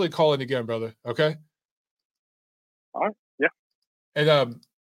 But definitely call in again, brother. Okay. All right. Yeah. And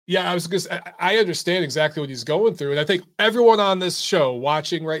I understand exactly what he's going through, and I think everyone on this show,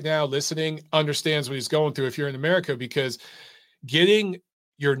 watching right now, listening, understands what he's going through. If you're in America, because getting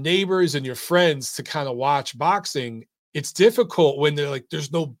your neighbors and your friends to kind of watch boxing, it's difficult when they're like,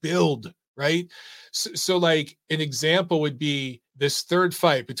 there's no build, right? So like an example would be this third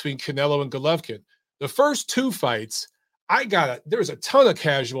fight between Canelo and Golovkin. The first two fights, there's a ton of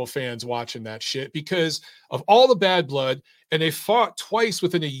casual fans watching that shit because of all the bad blood, and they fought twice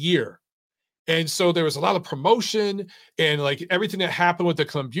within a year. And so there was a lot of promotion and like everything that happened with the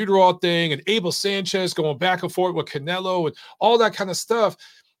clenbuterol thing and Abel Sanchez going back and forth with Canelo and all that kind of stuff.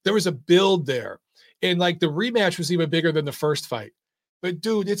 There was a build there. And like the rematch was even bigger than the first fight. But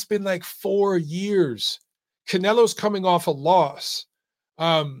dude, it's been like 4 years. Canelo's coming off a loss.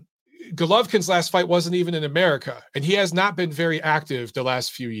 Golovkin's last fight wasn't even in America, and he has not been very active the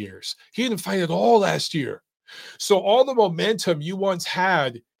last few years. He didn't fight at all last year. So all the momentum you once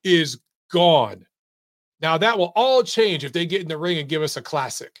had is gone. Now that will all change if they get in the ring and give us a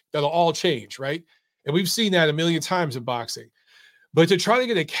classic. That'll all change, right? And we've seen that a million times in boxing. But to try to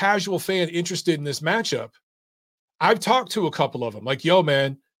get a casual fan interested in this matchup, I've talked to a couple of them. Like, yo,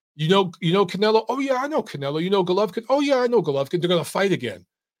 man, you know Canelo? Oh yeah, I know Canelo. You know Golovkin? Oh yeah, I know Golovkin. They're gonna fight again.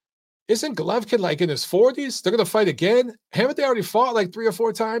 Isn't Golovkin like in his 40s? They're gonna fight again? Haven't they already fought like 3 or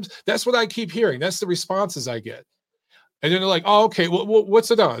 4 times? That's what I keep hearing. That's the responses I get. And then they're like, oh, okay, well,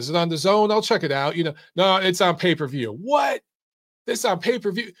 what's it on? Is it on the Zone? I'll check it out. No, it's on pay-per-view. What? This on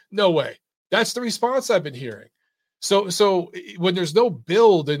pay-per-view? No way. That's the response I've been hearing. So when there's no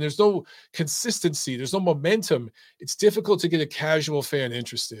build and there's no consistency, there's no momentum, it's difficult to get a casual fan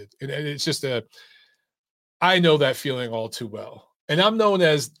interested. And it's just I know that feeling all too well. And I'm known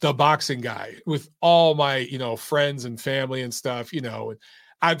as the boxing guy with all my, friends and family and stuff,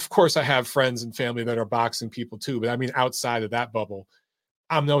 and of course I have friends and family that are boxing people too, but I mean, outside of that bubble,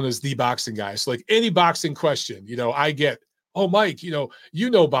 I'm known as the boxing guy. So like any boxing question, I get, oh, Mike, you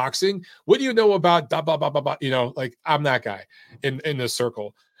know boxing. What do you know about blah, blah, blah, blah, blah? Like I'm that guy in the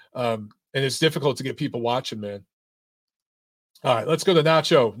circle. And it's difficult to get people watching, man. All right, let's go to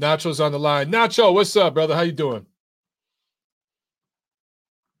Nacho. Nacho's on the line. Nacho, what's up, brother? How you doing?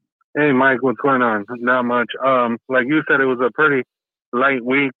 Hey, Mike, what's going on? Not much. Like you said, it was a pretty light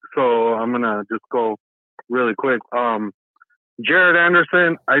week, so I'm going to just go really quick. Jared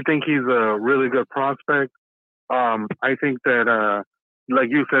Anderson, I think he's a really good prospect. I think that, like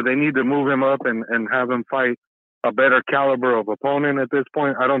you said, they need to move him up and have him fight a better caliber of opponent at this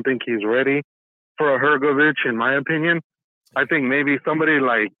point. I don't think he's ready for a Hrgovic, in my opinion. I think maybe somebody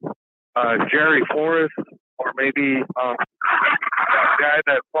like Jerry Forrest, or maybe that guy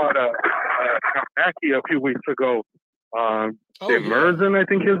that fought Kamaki a few weeks ago, Dave Merzen, I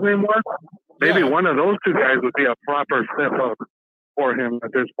think his name was. Maybe one of those two guys would be a proper step up for him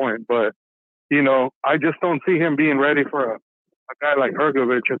at this point. But, I just don't see him being ready for a guy like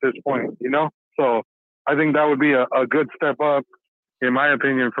Hrgovic at this point, So I think that would be a good step up, in my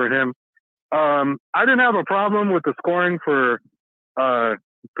opinion, for him. I didn't have a problem with the scoring for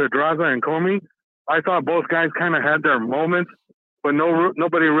Pedraza and Comey. I thought both guys kind of had their moments, but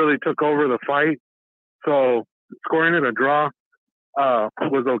nobody really took over the fight. So scoring it a draw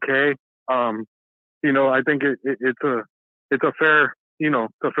was okay. I think it's a fair,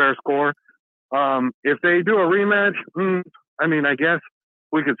 it's a fair score. If they do a rematch, I guess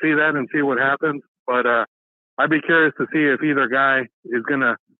we could see that and see what happens. But I'd be curious to see if either guy is going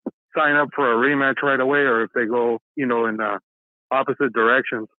to sign up for a rematch right away, or if they go, in opposite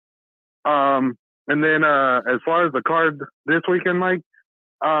directions. And then as far as the card this weekend, Mike,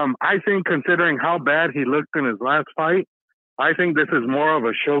 I think considering how bad he looked in his last fight, I think this is more of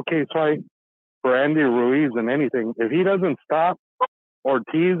a showcase fight for Andy Ruiz than anything. If he doesn't stop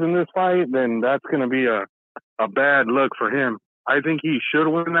Ortiz in this fight, then that's going to be a bad look for him. I think he should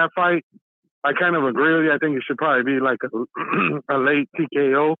win that fight. I kind of agree with you. I think it should probably be like a late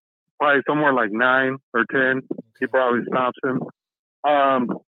TKO, probably somewhere like 9 or 10. He probably stops him.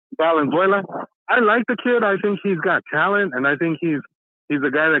 Valenzuela, I like the kid. I think he's got talent, and I think he's a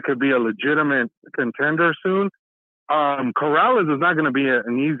guy that could be a legitimate contender soon. Corrales is not going to be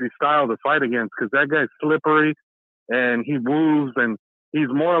an easy style to fight against because that guy's slippery and he moves and he's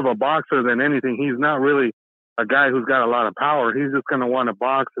more of a boxer than anything. He's not really a guy who's got a lot of power. He's just going to want to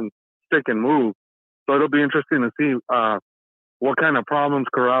box and stick and move. So it'll be interesting to see what kind of problems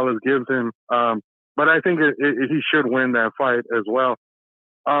Corrales gives him. But I think he should win that fight as well.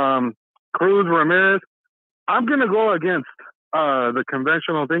 Cruz Ramirez, I'm going to go against the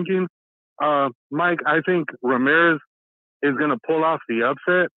conventional thinking. Mike, I think Ramirez is going to pull off the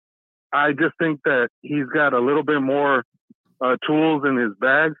upset. I just think that he's got a little bit more tools in his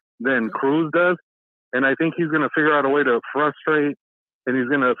bag than Cruz does. And I think he's going to figure out a way to frustrate, and he's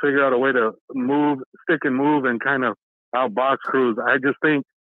going to figure out a way to stick and move and kind of outbox Cruz. I just think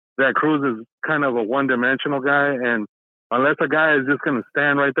that Cruz is kind of a one-dimensional guy, and unless a guy is just going to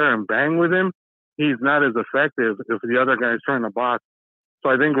stand right there and bang with him, he's not as effective if the other guy is trying to box. So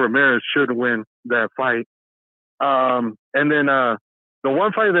I think Ramirez should win that fight. And then the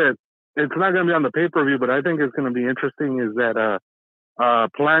one fight that it's not going to be on the pay-per-view, but I think it's going to be interesting is that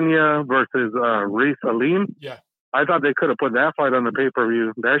Plania versus Reese Alim. Yeah. I thought they could have put that fight on the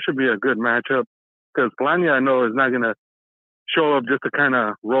pay-per-view. That should be a good matchup because Plania, I know, is not going to show up just to kind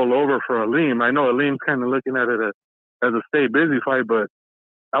of roll over for Alim. I know Alim's kind of looking at it as a stay busy fight, but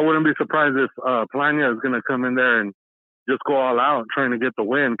I wouldn't be surprised if Plania is going to come in there and just go all out trying to get the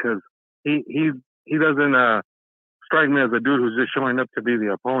win because he doesn't strike me as a dude who's just showing up to be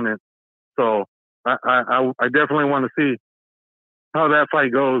the opponent. So I definitely want to see how that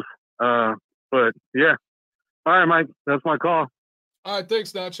fight goes. But yeah. All right, Mike, that's my call. All right,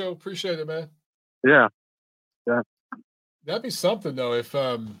 thanks, Nacho. Appreciate it, man. Yeah. That'd be something though if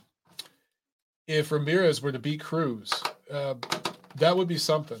Ramirez were to beat Cruz. That would be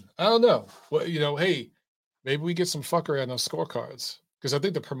something. I don't know. Well, hey, maybe we get some fuckery on those scorecards because I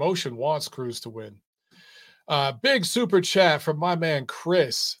think the promotion wants Cruz to win. Big super chat from my man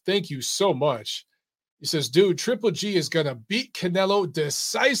Chris. Thank you so much. He says, dude, Triple G is going to beat Canelo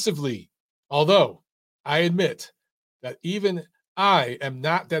decisively. Although I admit that even I am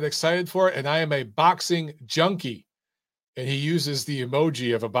not that excited for it, and I am a boxing junkie. And he uses the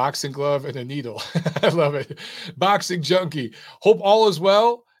emoji of a boxing glove and a needle. I love it. Boxing junkie. Hope all is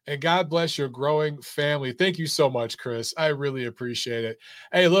well, and God bless your growing family. Thank you so much, Chris. I really appreciate it.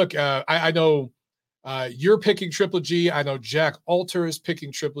 Hey, look, I know you're picking Triple G. I know Jack Alter is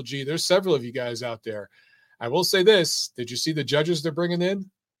picking Triple G. There's several of you guys out there. I will say this. Did you see the judges they're bringing in?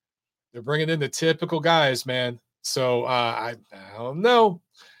 They're bringing in the typical guys, man. So I don't know.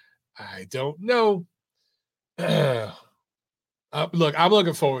 I don't know. Look, I'm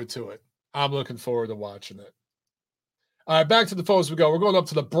looking forward to it. I'm looking forward to watching it. All right, back to the phones we go. We're going up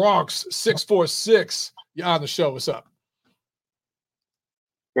to the Bronx, 646. You're on the show. What's up?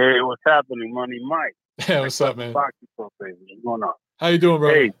 Hey, what's happening, Money Mike? Yeah, what's up, man? What's going on? How you doing,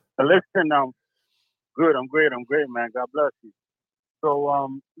 brother? Hey, listen, good. I'm great, man. God bless you.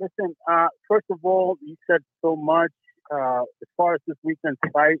 So, listen, first of all, you said so much. As far as this weekend's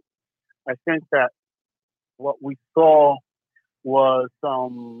fight, I think that what we saw was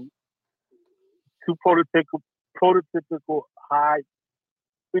two prototypical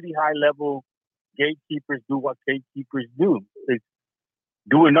pretty high level gatekeepers do what gatekeepers do. They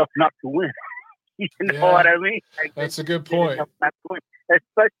do enough not to win. You know what I mean? Like, that's a good point.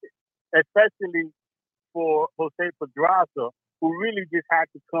 Especially for Jose Pedraza, who really just had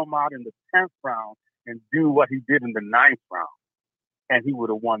to come out in the 10th round and do what he did in the 9th round, and he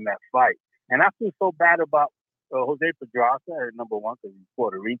would have won that fight. And I feel so bad about Jose Pedraza, number one, because he's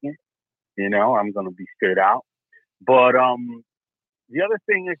Puerto Rican. I'm going to be straight out. But the other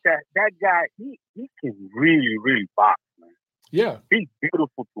thing is that guy, he can really, really box, man. Yeah. He's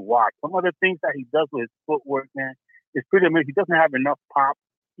beautiful to watch. Some of the things that he does with his footwork, man, is pretty amazing. He doesn't have enough pop,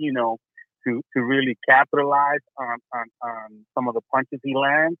 to really capitalize on some of the punches he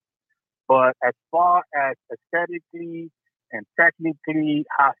lands. But as far as aesthetically and technically,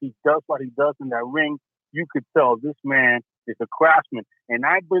 how he does what he does in that ring, you could tell this man is a craftsman. And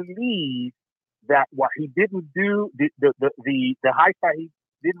I believe that what he didn't do, the height that he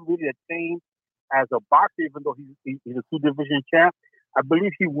didn't really attain as a boxer, even though he's a 2 division champ, I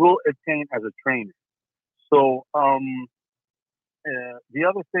believe he will attain as a trainer. So the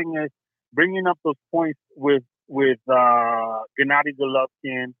other thing is bringing up those points with Gennady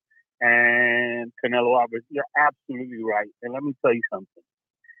Golovkin and Canelo Alvarez. You're absolutely right. And let me tell you something.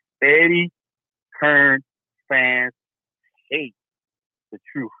 Eddie Hearn fans hate the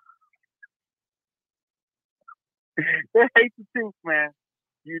truth. They hate the truth, man.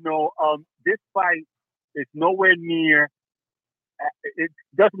 This fight is nowhere near. It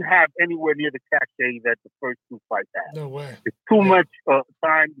doesn't have anywhere near the cachet that the first 2 fights had. No way. It's too much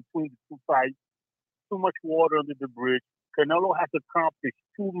time between the 2 fights. Too much water under the bridge. Canelo has accomplished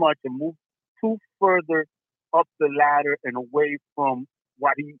too much and moved too further up the ladder and away from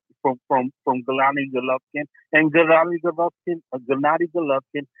what he from Gennady Golovkin. And Gennady Golovkin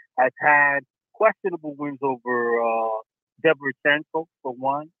has had questionable wins over Derevyanchenko for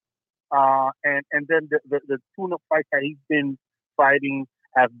one, and then the tune-up fights that he's been fighting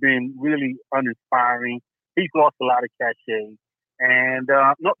have been really uninspiring. He's lost a lot of cachet, and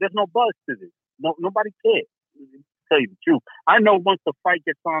there's no buzz to this. Nobody cares. To tell you the truth, I know once the fight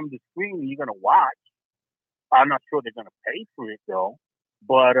gets on the screen, you're gonna watch. I'm not sure they're gonna pay for it though.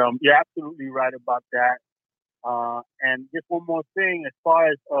 But you're absolutely right about that. And just one more thing, as far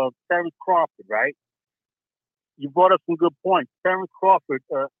as Terence Crawford, right? You brought up some good points. Terence Crawford.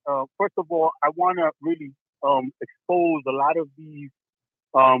 First of all, I want to really expose a lot of these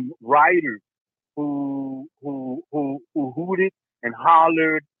writers who hooted and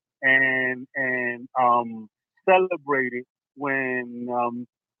hollered and celebrated when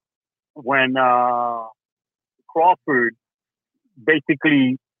Crawford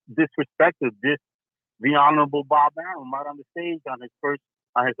basically disrespected the Honorable Bob Arum right on the stage on his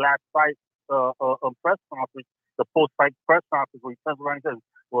last fight press conference, the post-fight press conference, where he turns around and says,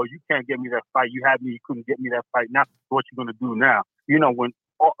 "Well, you can't get me that fight. You had me. You couldn't get me that fight. Now, what you gonna do now?" When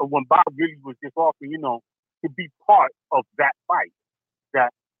Bob really was just offering, to be part of that fight.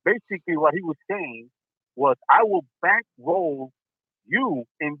 That basically what he was saying was, "I will bankroll you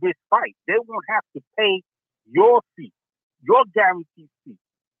in this fight. They won't have to pay your fee, your guaranteed fee."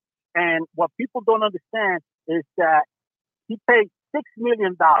 And what people don't understand is that he paid $6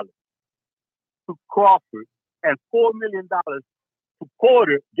 million to Crawford and $4 million to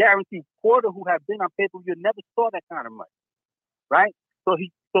Porter, guaranteed. Porter, who had been on pay-per-view, never saw that kind of money, right? So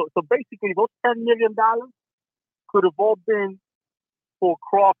basically, those $10 million could have all been for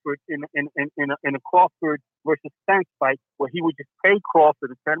Crawford in a Crawford versus Spence fight, where he would just pay Crawford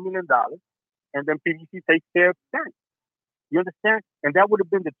the $10 million, and then PBC takes care of Spence. You understand? And that would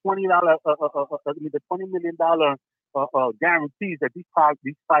have been the $20 million guarantees that these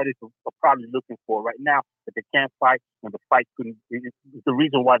fighters are probably looking for right now, that they can't fight, and the fight couldn't. It's the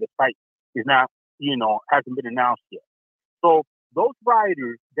reason why the fight is not, hasn't been announced yet. So those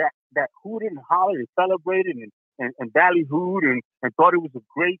fighters that hooted and hollered and celebrated and ballyhooed and thought it was a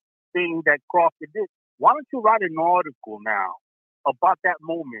great thing that Crawford did, why don't you write an article now about that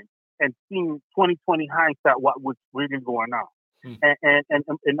moment and seeing 2020 hindsight what was really going on?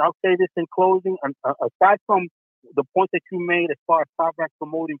 And I'll say this in closing, aside from the point that you made as far as Top Rank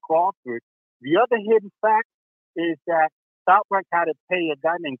promoting Crawford, the other hidden fact is that Top Rank had to pay a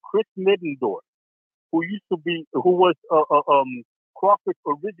guy named Chris Middendorf, who was Crawford's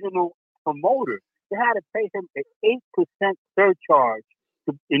original promoter. They had to pay him an 8% surcharge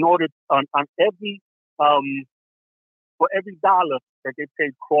in order on every for every dollar that they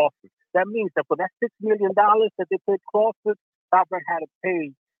paid Crawford. That means that for that $6 million that they paid Crawford, Top Rank had to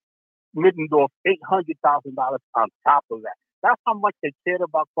pay Middendorf $800,000 on top of that. That's how much they cared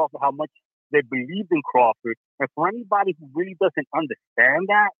about Crawford, how much they believed in Crawford. And for anybody who really doesn't understand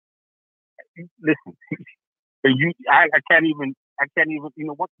that, listen, I can't even, what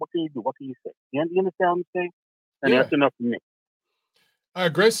can you do? What can you say? You understand what I'm saying? And that's enough for me. All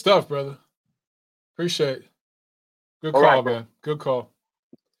right, great stuff, brother. Appreciate it. Good call, right, man. Good call.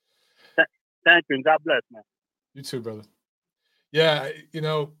 Thank you, and God bless, man. You too, brother. Yeah,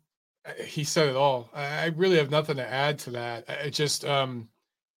 he said it all. I really have nothing to add to that. It just the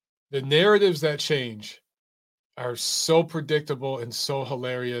narratives that change are so predictable and so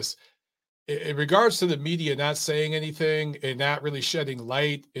hilarious. In regards to the media not saying anything and not really shedding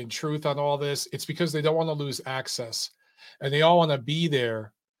light and truth on all this, it's because they don't want to lose access. And they all want to be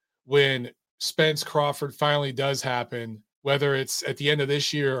there when Spence Crawford finally does happen, whether it's at the end of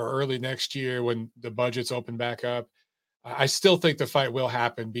this year or early next year when the budgets open back up. I still think the fight will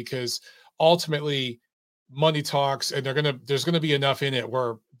happen because ultimately money talks, and there's going to be enough in it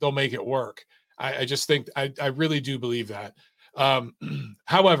where they'll make it work. I just think I really do believe that.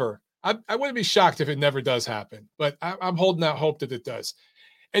 However, I wouldn't be shocked if it never does happen, but I'm holding out hope that it does.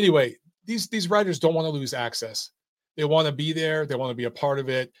 Anyway, these writers don't want to lose access. They want to be there. They want to be a part of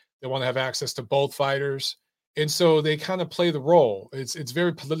it. They want to have access to both fighters. And so they kind of play the role. It's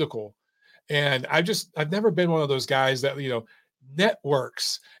very political. And I've never been one of those guys that,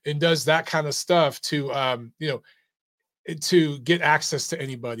 networks and does that kind of stuff to, to get access to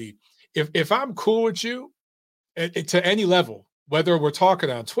anybody. If I'm cool with you to any level, whether we're talking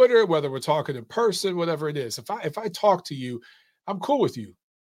on Twitter, whether we're talking in person, whatever it is, if I talk to you, I'm cool with you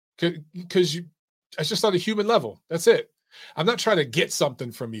because it's just on a human level. That's it. I'm not trying to get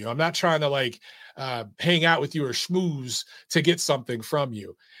something from you. I'm not trying to hang out with you or schmooze to get something from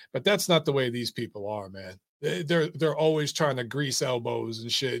you. But that's not the way these people are, man. They're always trying to grease elbows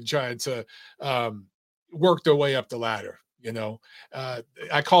and shit, trying to work their way up the ladder.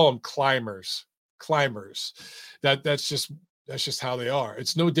 I call them climbers. That's just how they are.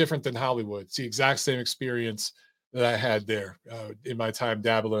 It's no different than Hollywood. It's the exact same experience that I had there in my time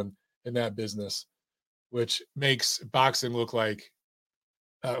dabbling in that business, which makes boxing look like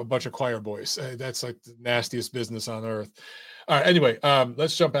a bunch of choir boys. That's like the nastiest business on earth. All right. Anyway,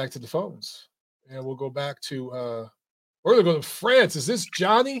 let's jump back to the phones, and we'll go back to we're gonna go to France. Is this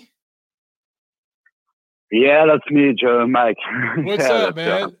Johnny? Yeah, that's me, Mike. What's up,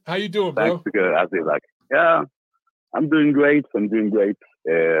 man? How you doing, bro? Thanks, I feel like. Yeah, I'm doing great.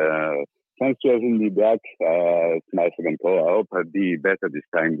 Thanks for having me back. It's my second call. I hope I'll be better this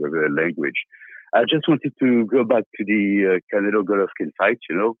time with the language. I just wanted to go back to the Canelo Golovkin fight.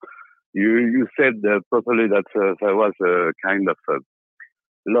 You said properly that there was a kind of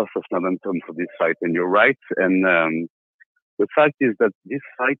loss of momentum for this fight, and you're right. And the fact is that this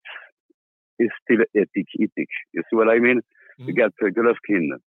fight is still epic. You see what I mean? Mm-hmm. You got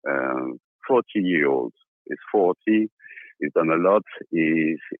Golovkin, 40-year-old. He's 40. He's done a lot.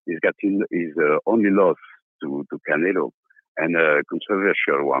 He's got his only loss to Canelo, and a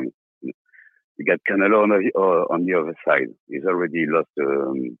controversial one. You got Canelo on the other side. He's already lost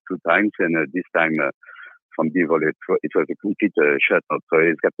 2 times, and this time from Bivol, it was a complete shutout. So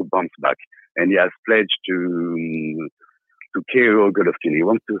he's got to bounce back, and he has pledged to KO Golovkin. He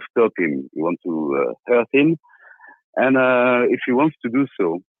wants to stop him. He wants to hurt him, and if he wants to do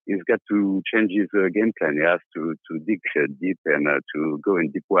so, he's got to change his game plan. He has to dig deep and to go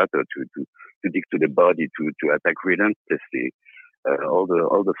in deep water, to dig to the body, to attack relentlessly. All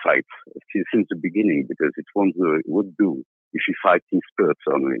the fights since the beginning, because it won't do if he fights in spurts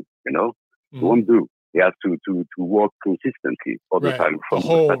only. Mm-hmm. It won't do. He has to work consistently all the time from the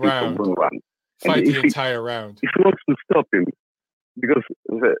whole round. From 1 round. Fight the entire round. If he wants to stop him, because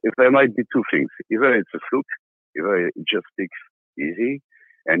if there might be 2 things: either it's a fluke, either it just takes easy,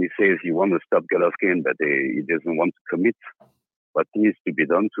 and he says he wants to stop Golovkin, but he doesn't want to commit what needs to be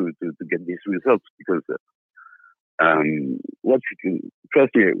done to get these results, because.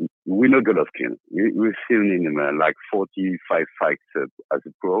 Trust me, we know Golovkin. We've seen him like 45 fights as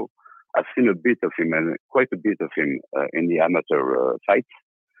a pro. I've seen a bit of him, and quite a bit of him in the amateur fights.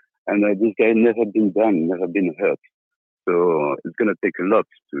 And this guy never been hurt. So it's going to take a lot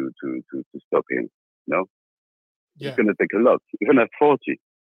to stop him. No? Yeah. It's going to take a lot, even at 40.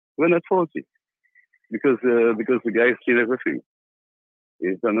 Because the guy has seen everything.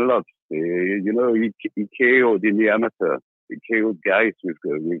 He's done a lot. He KO'd in the amateur. He KO'd guys with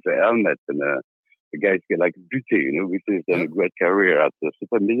the helmet, and the guys like Butte, which has done a great career at the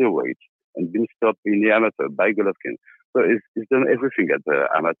super middleweight and been stopped in the amateur by Golovkin. So he's done everything at the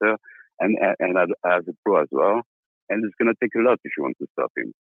amateur and as a pro as well. And it's going to take a lot if you want to stop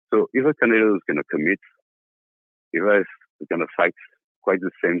him. So either Canelo is going to commit, either he's going to fight quite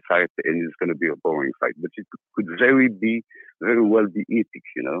the same fight, and it's going to be a boring fight. But it could very well be epic,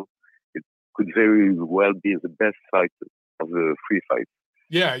 It could very well be the best fight of the 3 fights.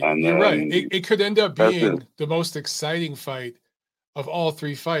 Yeah, and, you're right. It could end up being the most exciting fight of all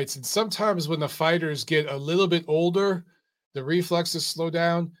 3 fights. And sometimes when the fighters get a little bit older, the reflexes slow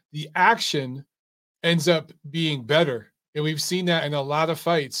down, the action ends up being better. And we've seen that in a lot of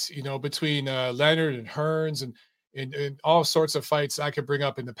fights, between Leonard and Hearns and all sorts of fights I could bring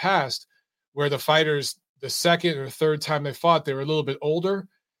up in the past, where the fighters, the second or third time they fought, they were a little bit older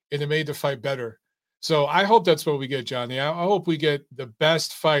and it made the fight better. So I hope that's what we get, Johnny. I hope we get the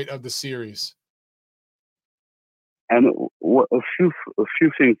best fight of the series. And a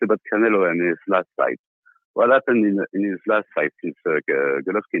few things about Canelo and his last fight. What happened in his last fight since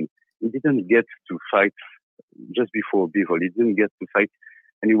Golovkin? He didn't get to fight just before Bivol. He didn't get to fight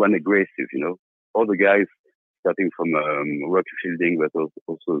anyone aggressive, All the guys, starting from Rocky Fielding, but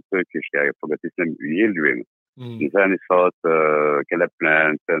also a Turkish guy, I forgot his name, Yildirim. And then he fought Caleb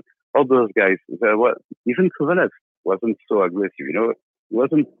Plant. all those guys, even Kovalev wasn't so aggressive, you know. He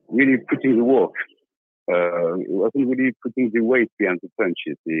wasn't really putting the work. He wasn't really putting the weight behind the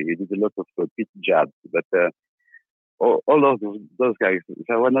punches. He did a lot of pit jabs, but all of those guys,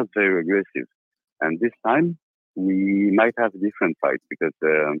 they were not very aggressive. And this time, we might have a different fight because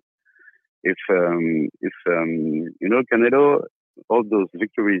if you know, Canelo, all those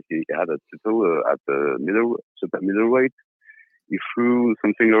victories he had at the super middleweight, he threw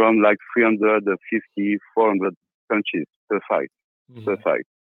something around like 350, 400 punches per fight.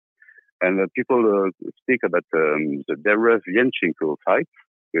 And people speak about the Derevyanchenko fight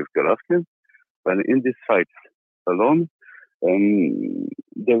with Golovkin, but in this fight alone,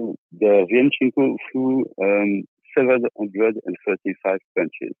 Derevyanchenko threw 735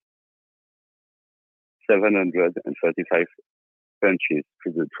 punches. 735 punches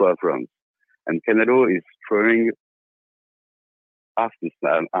through the 12 rounds. And Canelo is throwing half this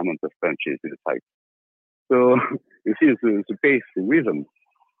amount of punches in the fight. So you see, the pace, the rhythm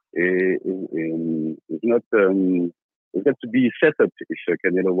is not. It's got to be set up if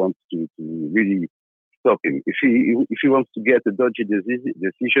Canelo wants to really stop him. If he wants to get a dodgy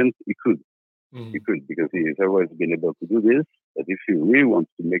decision, he could. He could, because he's always been able to do this. But if he really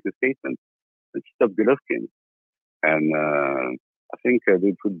wants to make a statement and stop Golovkin, and I think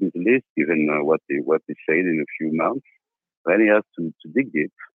they could be the list, given what he said in a few months. Then he has to dig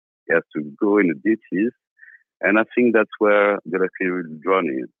deep. He has to go in the deep seas. And I think that's where Golovkin will drown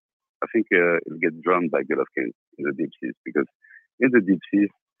in. I think he'll get drowned by Golovkin in the deep seas, because in the deep seas,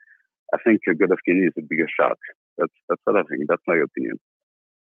 I think Golovkin is a bigger shark. That's what I think. That's my opinion.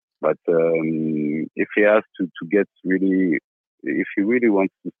 But if he has to get really, if he really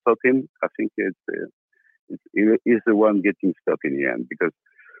wants to stop him, I think he's the one getting stopped in the end. Because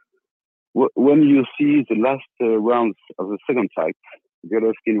when you see the last rounds of the second fight,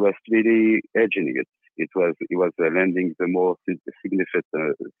 Golovkin was really edging it. He was landing the more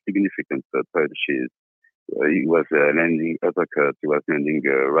significant punches. He was landing uppercut. He was landing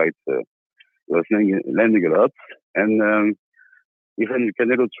right. He was landing a lot. And even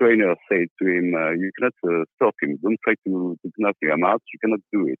Canelo trainer said to him, "You cannot stop him. Don't try to knock him out. You cannot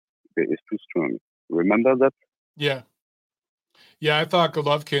do it. It's too strong." Remember that? Yeah. Yeah, I thought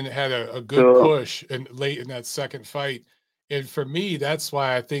Golovkin had a good push late in that second fight. And for me, that's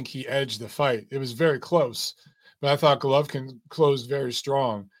why I think he edged the fight. It was very close, but I thought Golovkin closed very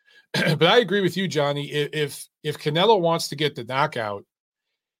strong. But I agree with you, Johnny. If Canelo wants to get the knockout,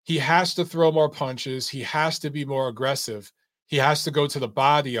 he has to throw more punches. He has to be more aggressive. He has to go to the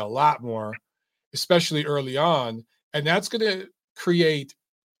body a lot more, especially early on. And that's going to create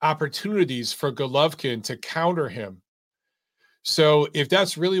opportunities for Golovkin to counter him. So if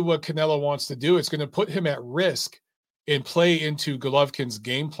that's really what Canelo wants to do, it's going to put him at risk and play into Golovkin's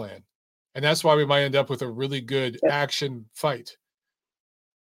game plan. And that's why we might end up with a really good action fight.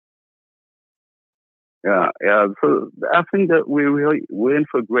 Yeah. So I think that we're in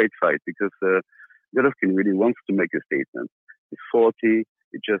for a great fight, because Golovkin really wants to make a statement. He's 40.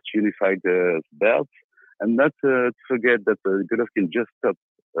 He just unified the belt. And not to forget that Golovkin just stopped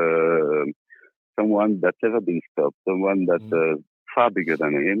someone that's never been stopped, someone that's far bigger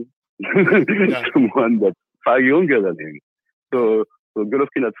than him, someone that's far younger than him. So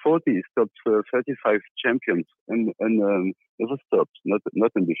Golovkin at 40 stopped 35 champions and never stopped,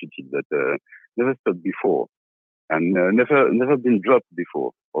 not undefeated, but never stopped before, and never been dropped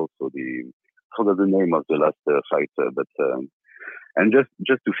before. Also, I forgot the name of the last fighter, but and just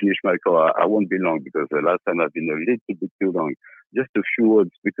to finish, Michael, I won't be long, because the last time I've been a little bit too long. Just a few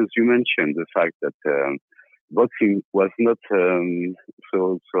words, because you mentioned the fact that boxing was not so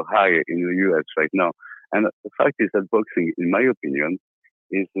high in the US right now. And the fact is that boxing, in my opinion,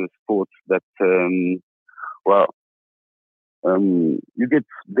 is a sport that, you get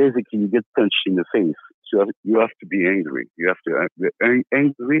punched in the face. So you have to be angry. You have to be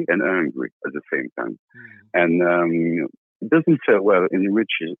angry and angry at the same time. And it doesn't fare well in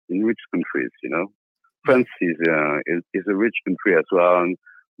rich countries, you know. France is a rich country as well, and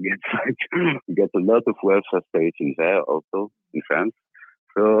we get a lot of welfare state in there also in France.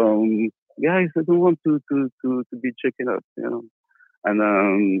 So guys, I don't want to be checking out, you know.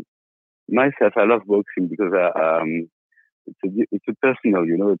 And myself, I love boxing because it's a personal,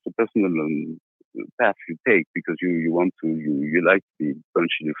 you know, it's a personal path you take, because you want to you like to be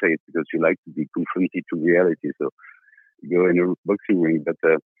punched in the face, because you like to be confronted to reality. So you go in a boxing ring, but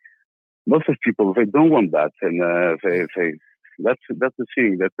most of people, they don't want that, and that's the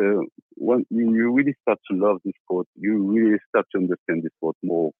thing, that when you really start to love this sport, you really start to understand this sport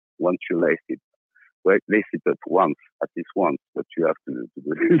more once you like it. lace it up once, at least once, but you have to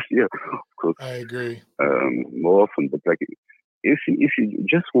do it here, of course. I agree. More often, but like if you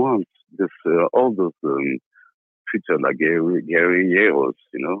just want this, all those Twitter like guerrilleros,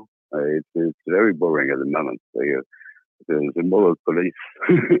 it's very boring at the moment. The moral police.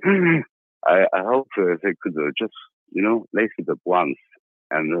 I hope they could just lace it up once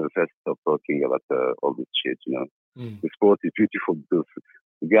and first stop talking about all this shit. The sport is beautiful because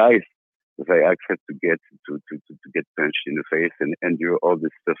the guys, they accept to get punched in the face and endure all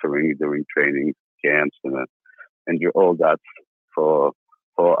this suffering during training camps and endure all that for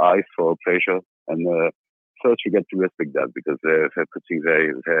pleasure. And first you get to respect that because they're putting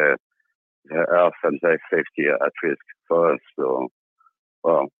their health and their safety at risk for us. So,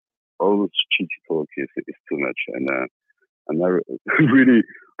 well, all this cheeky talk is too much. And I really,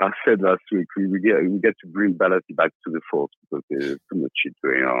 I said last week, we get to bring balance back to the force because there's too much shit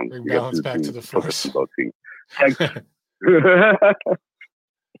going on. Bring balance back to the force. Thanks.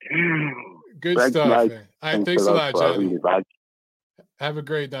 Good Thanks, stuff, Mike. man. Thanks a lot, Johnny. Have a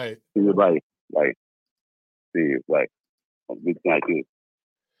great night. See you. Bye. Bye. See you. Bye. Good night, too.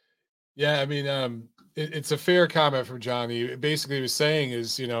 Yeah, I mean, it's a fair comment from Johnny. Basically, he was saying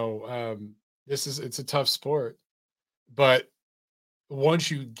is, it's a tough sport, but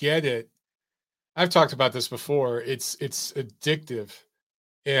once you get it, I've talked about this before. It's addictive,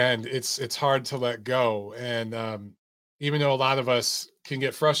 and it's hard to let go. And even though a lot of us can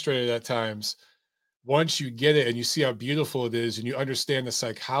get frustrated at times, once you get it and you see how beautiful it is, and you understand the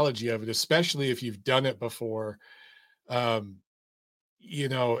psychology of it, especially if you've done it before,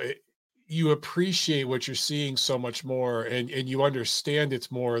 you appreciate what you're seeing so much more, and you understand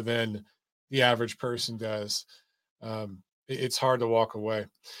it's more than the average person does. It's hard to walk away.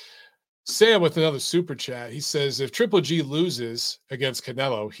 Sam with another super chat. He says, if Triple G loses against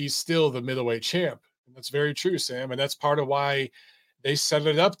Canelo, he's still the middleweight champ. And that's very true, Sam. And that's part of why they set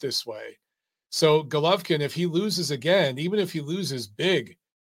it up this way. So Golovkin, if he loses again, even if he loses big,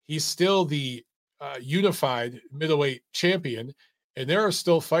 he's still the unified middleweight champion. And there are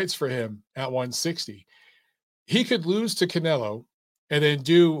still fights for him at 160. He could lose to Canelo and then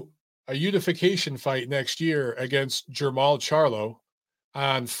do a unification fight next year against Jermall Charlo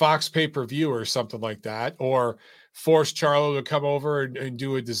on Fox pay-per-view or something like that, or force Charlo to come over and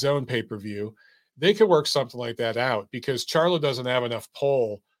do a DAZN pay-per-view. They could work something like that out because Charlo doesn't have enough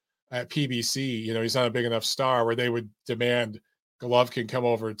pull at PBC. He's not a big enough star where they would demand Golovkin come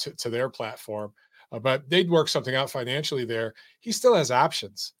over to their platform. But they'd work something out financially there. He still has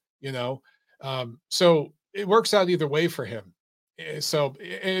options, so it works out either way for him. So,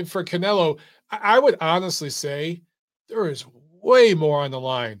 and for Canelo, I would honestly say there is way more on the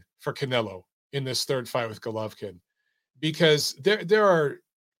line for Canelo in this third fight with Golovkin, because there are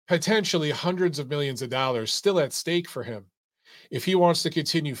potentially hundreds of millions of dollars still at stake for him if he wants to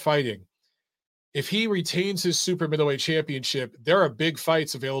continue fighting. If he retains his super middleweight championship, there are big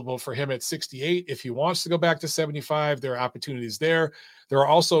fights available for him at 68. If he wants to go back to 75, there are opportunities there. There are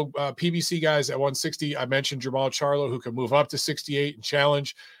also PBC guys at 160. I mentioned Jermall Charlo, who can move up to 68 and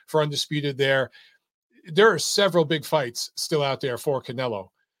challenge for undisputed there. There are several big fights still out there for Canelo.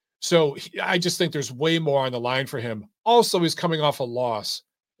 So I just think there's way more on the line for him. Also, he's coming off a loss.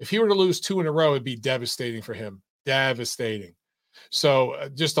 If he were to lose 2 in a row, it'd be devastating for him. Devastating. So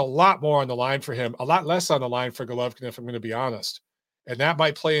just a lot more on the line for him, a lot less on the line for Golovkin, if I'm going to be honest. And that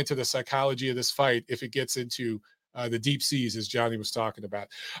might play into the psychology of this fight if it gets into the deep seas, as Johnny was talking about.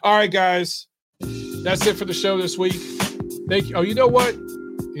 All right, guys, that's it for the show this week. Thank you. Oh, you know what?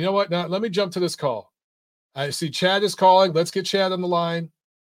 Now, let me jump to this call. I see Chad is calling. Let's get Chad on the line.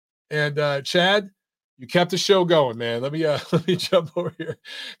 And Chad, you kept the show going, man. Let me jump over here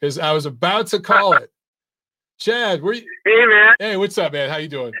because I was about to call it. Chad, where you? Hey, man. Hey, what's up, man? How you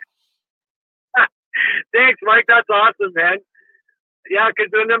doing? Thanks, Mike. That's awesome, man. Yeah,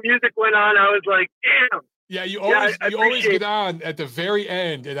 because when the music went on, I was like, damn. Yeah, you always get on at the very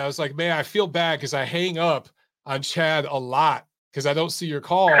end, and I was like, man, I feel bad because I hang up on Chad a lot because I don't see your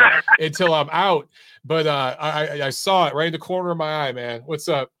call until I'm out. But I saw it right in the corner of my eye, man. What's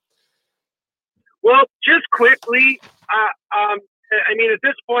up? Well, just quickly, I mean, at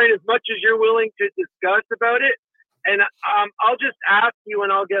this point, as much as you're willing to discuss about it, and I'll just ask you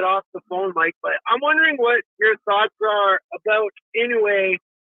and I'll get off the phone, Mike, but I'm wondering what your thoughts are about Inoue,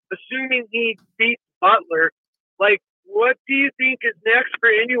 assuming he beats Butler. Like, what do you think is next for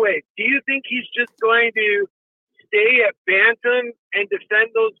Inoue? Do you think he's just going to stay at Bantam and defend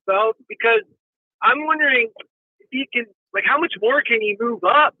those belts? Because I'm wondering if he can, like, how much more can he move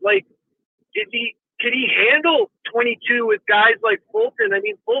up? Like, can he handle 22 with guys like Fulton? I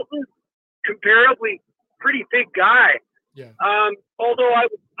mean, Fulton's comparably pretty big guy. Yeah. Although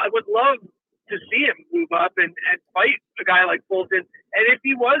I would love to see him move up and fight a guy like Fulton. And if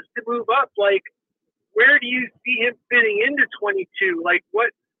he was to move up, like, where do you see him fitting into 22? Like,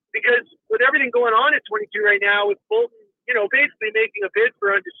 what? Because with everything going on at 22 right now, with Fulton, you know, basically making a bid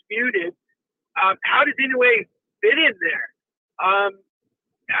for undisputed, how does Inoue fit in there?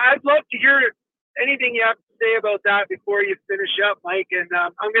 I'd love to hear anything you have to say about that before you finish up, Mike. And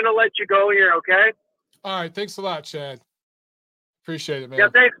I'm going to let you go here, okay? All right. Thanks a lot, Chad. Appreciate it, man. Yeah,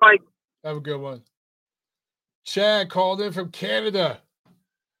 thanks, Mike. Have a good one. Chad called in from Canada.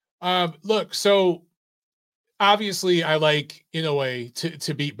 Look, so obviously I like Inoue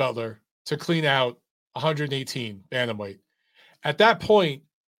to beat Butler, to clean out 118 bantamweight. At that point,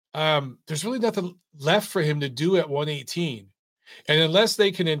 there's really nothing left for him to do at 118. And unless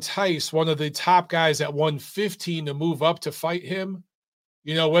they can entice one of the top guys at 115 to move up to fight him,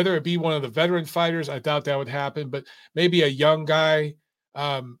 you know, whether it be one of the veteran fighters, I doubt that would happen, but maybe a young guy.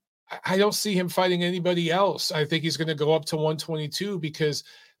 I don't see him fighting anybody else. I think he's going to go up to 122 because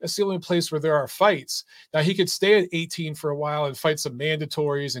that's the only place where there are fights. Now, he could stay at 18 for a while and fight some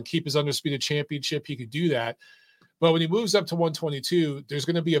mandatories and keep his undisputed championship. He could do that. But when he moves up to 122, there's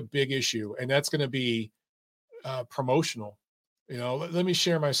going to be a big issue, and that's going to be promotional. You know, let me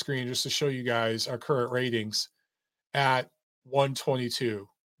share my screen just to show you guys our current ratings at 122,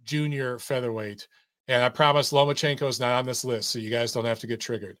 junior featherweight. And I promise Lomachenko is not on this list, so you guys don't have to get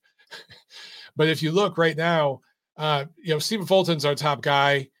triggered. But if you look right now, you know, Stephen Fulton's our top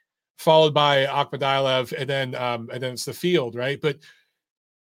guy, followed by Akhmadaliev, and then it's the field, right? But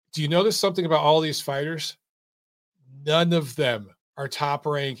do you notice something about all these fighters? None of them are top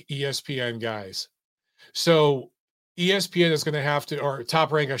rank ESPN guys. So ESPN is going to have to, or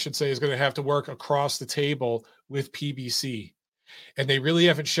Top Rank, I should say, is going to have to work across the table with PBC. And they really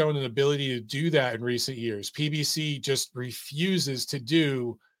haven't shown an ability to do that in recent years. PBC just refuses to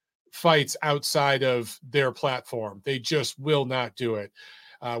do fights outside of their platform. They just will not do it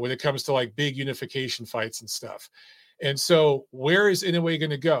when it comes to like big unification fights and stuff. And so where is Inoue going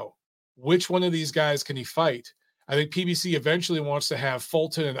to go? Which one of these guys can he fight? I think PBC eventually wants to have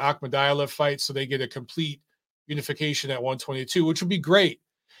Fulton and Akhmadaliev fight so they get a complete unification at 122, which would be great.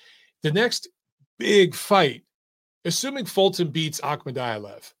 The next big fight, assuming Fulton beats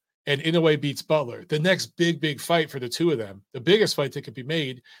Akhmadaliev and Inoue beats Butler, the next big fight for the two of them, the biggest fight that could be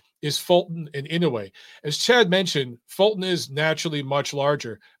made, is Fulton and Inoue. As Chad mentioned, Fulton is naturally much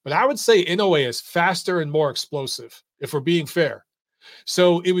larger, but I would say Inoue is faster and more explosive, if we're being fair.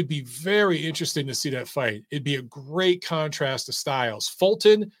 So it would be very interesting to see that fight. It'd be a great contrast to styles.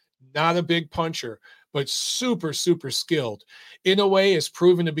 Fulton, not a big puncher, but super skilled. Inoue has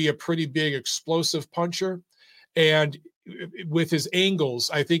proven to be a pretty big explosive puncher. And with his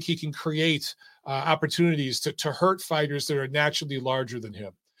angles, I think he can create opportunities to hurt fighters that are naturally larger than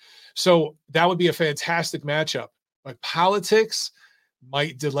him. So that would be a fantastic matchup. But politics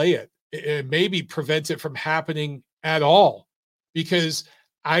might delay it. It maybe prevent it from happening at all, because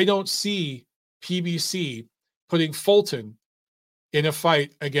I don't see PBC putting Fulton in a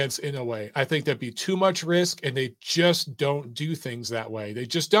fight against Inoue. I think that'd be too much risk, and they just don't do things that way. They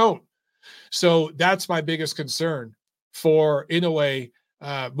just don't. So that's my biggest concern for Inoue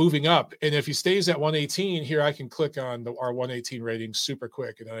moving up. And if he stays at 118 here, I can click on our 118 rating super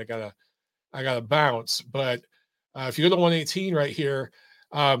quick, and then I gotta bounce. But if you go to 118 right here,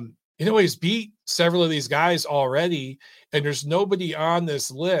 Inoue's beat several of these guys already, and there's nobody on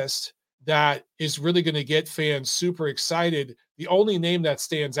this list that is really going to get fans super excited. The only name that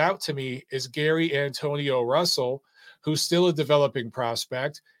stands out to me is Gary Antonio Russell, who's still a developing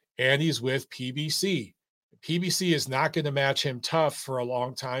prospect, and he's with PBC. PBC is not going to match him tough for a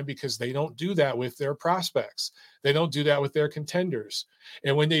long time because they don't do that with their prospects. They don't do that with their contenders.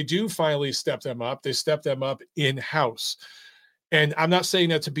 And when they do finally step them up, they step them up in-house. And I'm not saying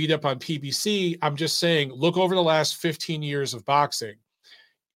that to beat up on PBC. I'm just saying, look over the last 15 years of boxing.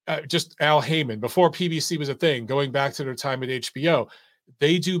 Just Al Heyman, before PBC was a thing, going back to their time at HBO,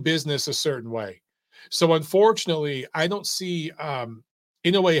 they do business a certain way. So unfortunately, I don't see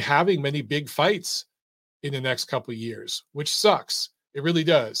Inoue having many big fights in the next couple of years, which sucks. It really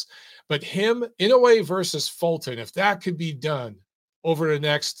does. But Inoue versus Fulton, if that could be done over the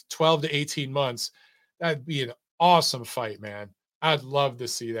next 12 to 18 months, that'd be an awesome fight, man. I'd love to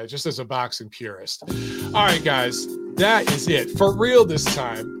see that, just as a boxing purist. All right, guys, that is it. For real this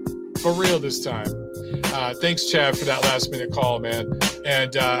time. Thanks, Chad, for that last-minute call, man.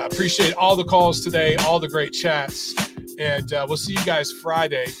 And appreciate all the calls today, all the great chats. And we'll see you guys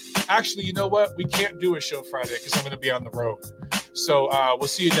Friday. Actually, you know what? We can't do a show Friday because I'm going to be on the road. So we'll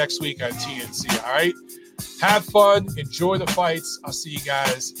see you next week on TNC. All right. Have fun. Enjoy the fights. I'll see you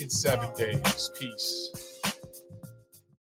guys in 7 days. Peace.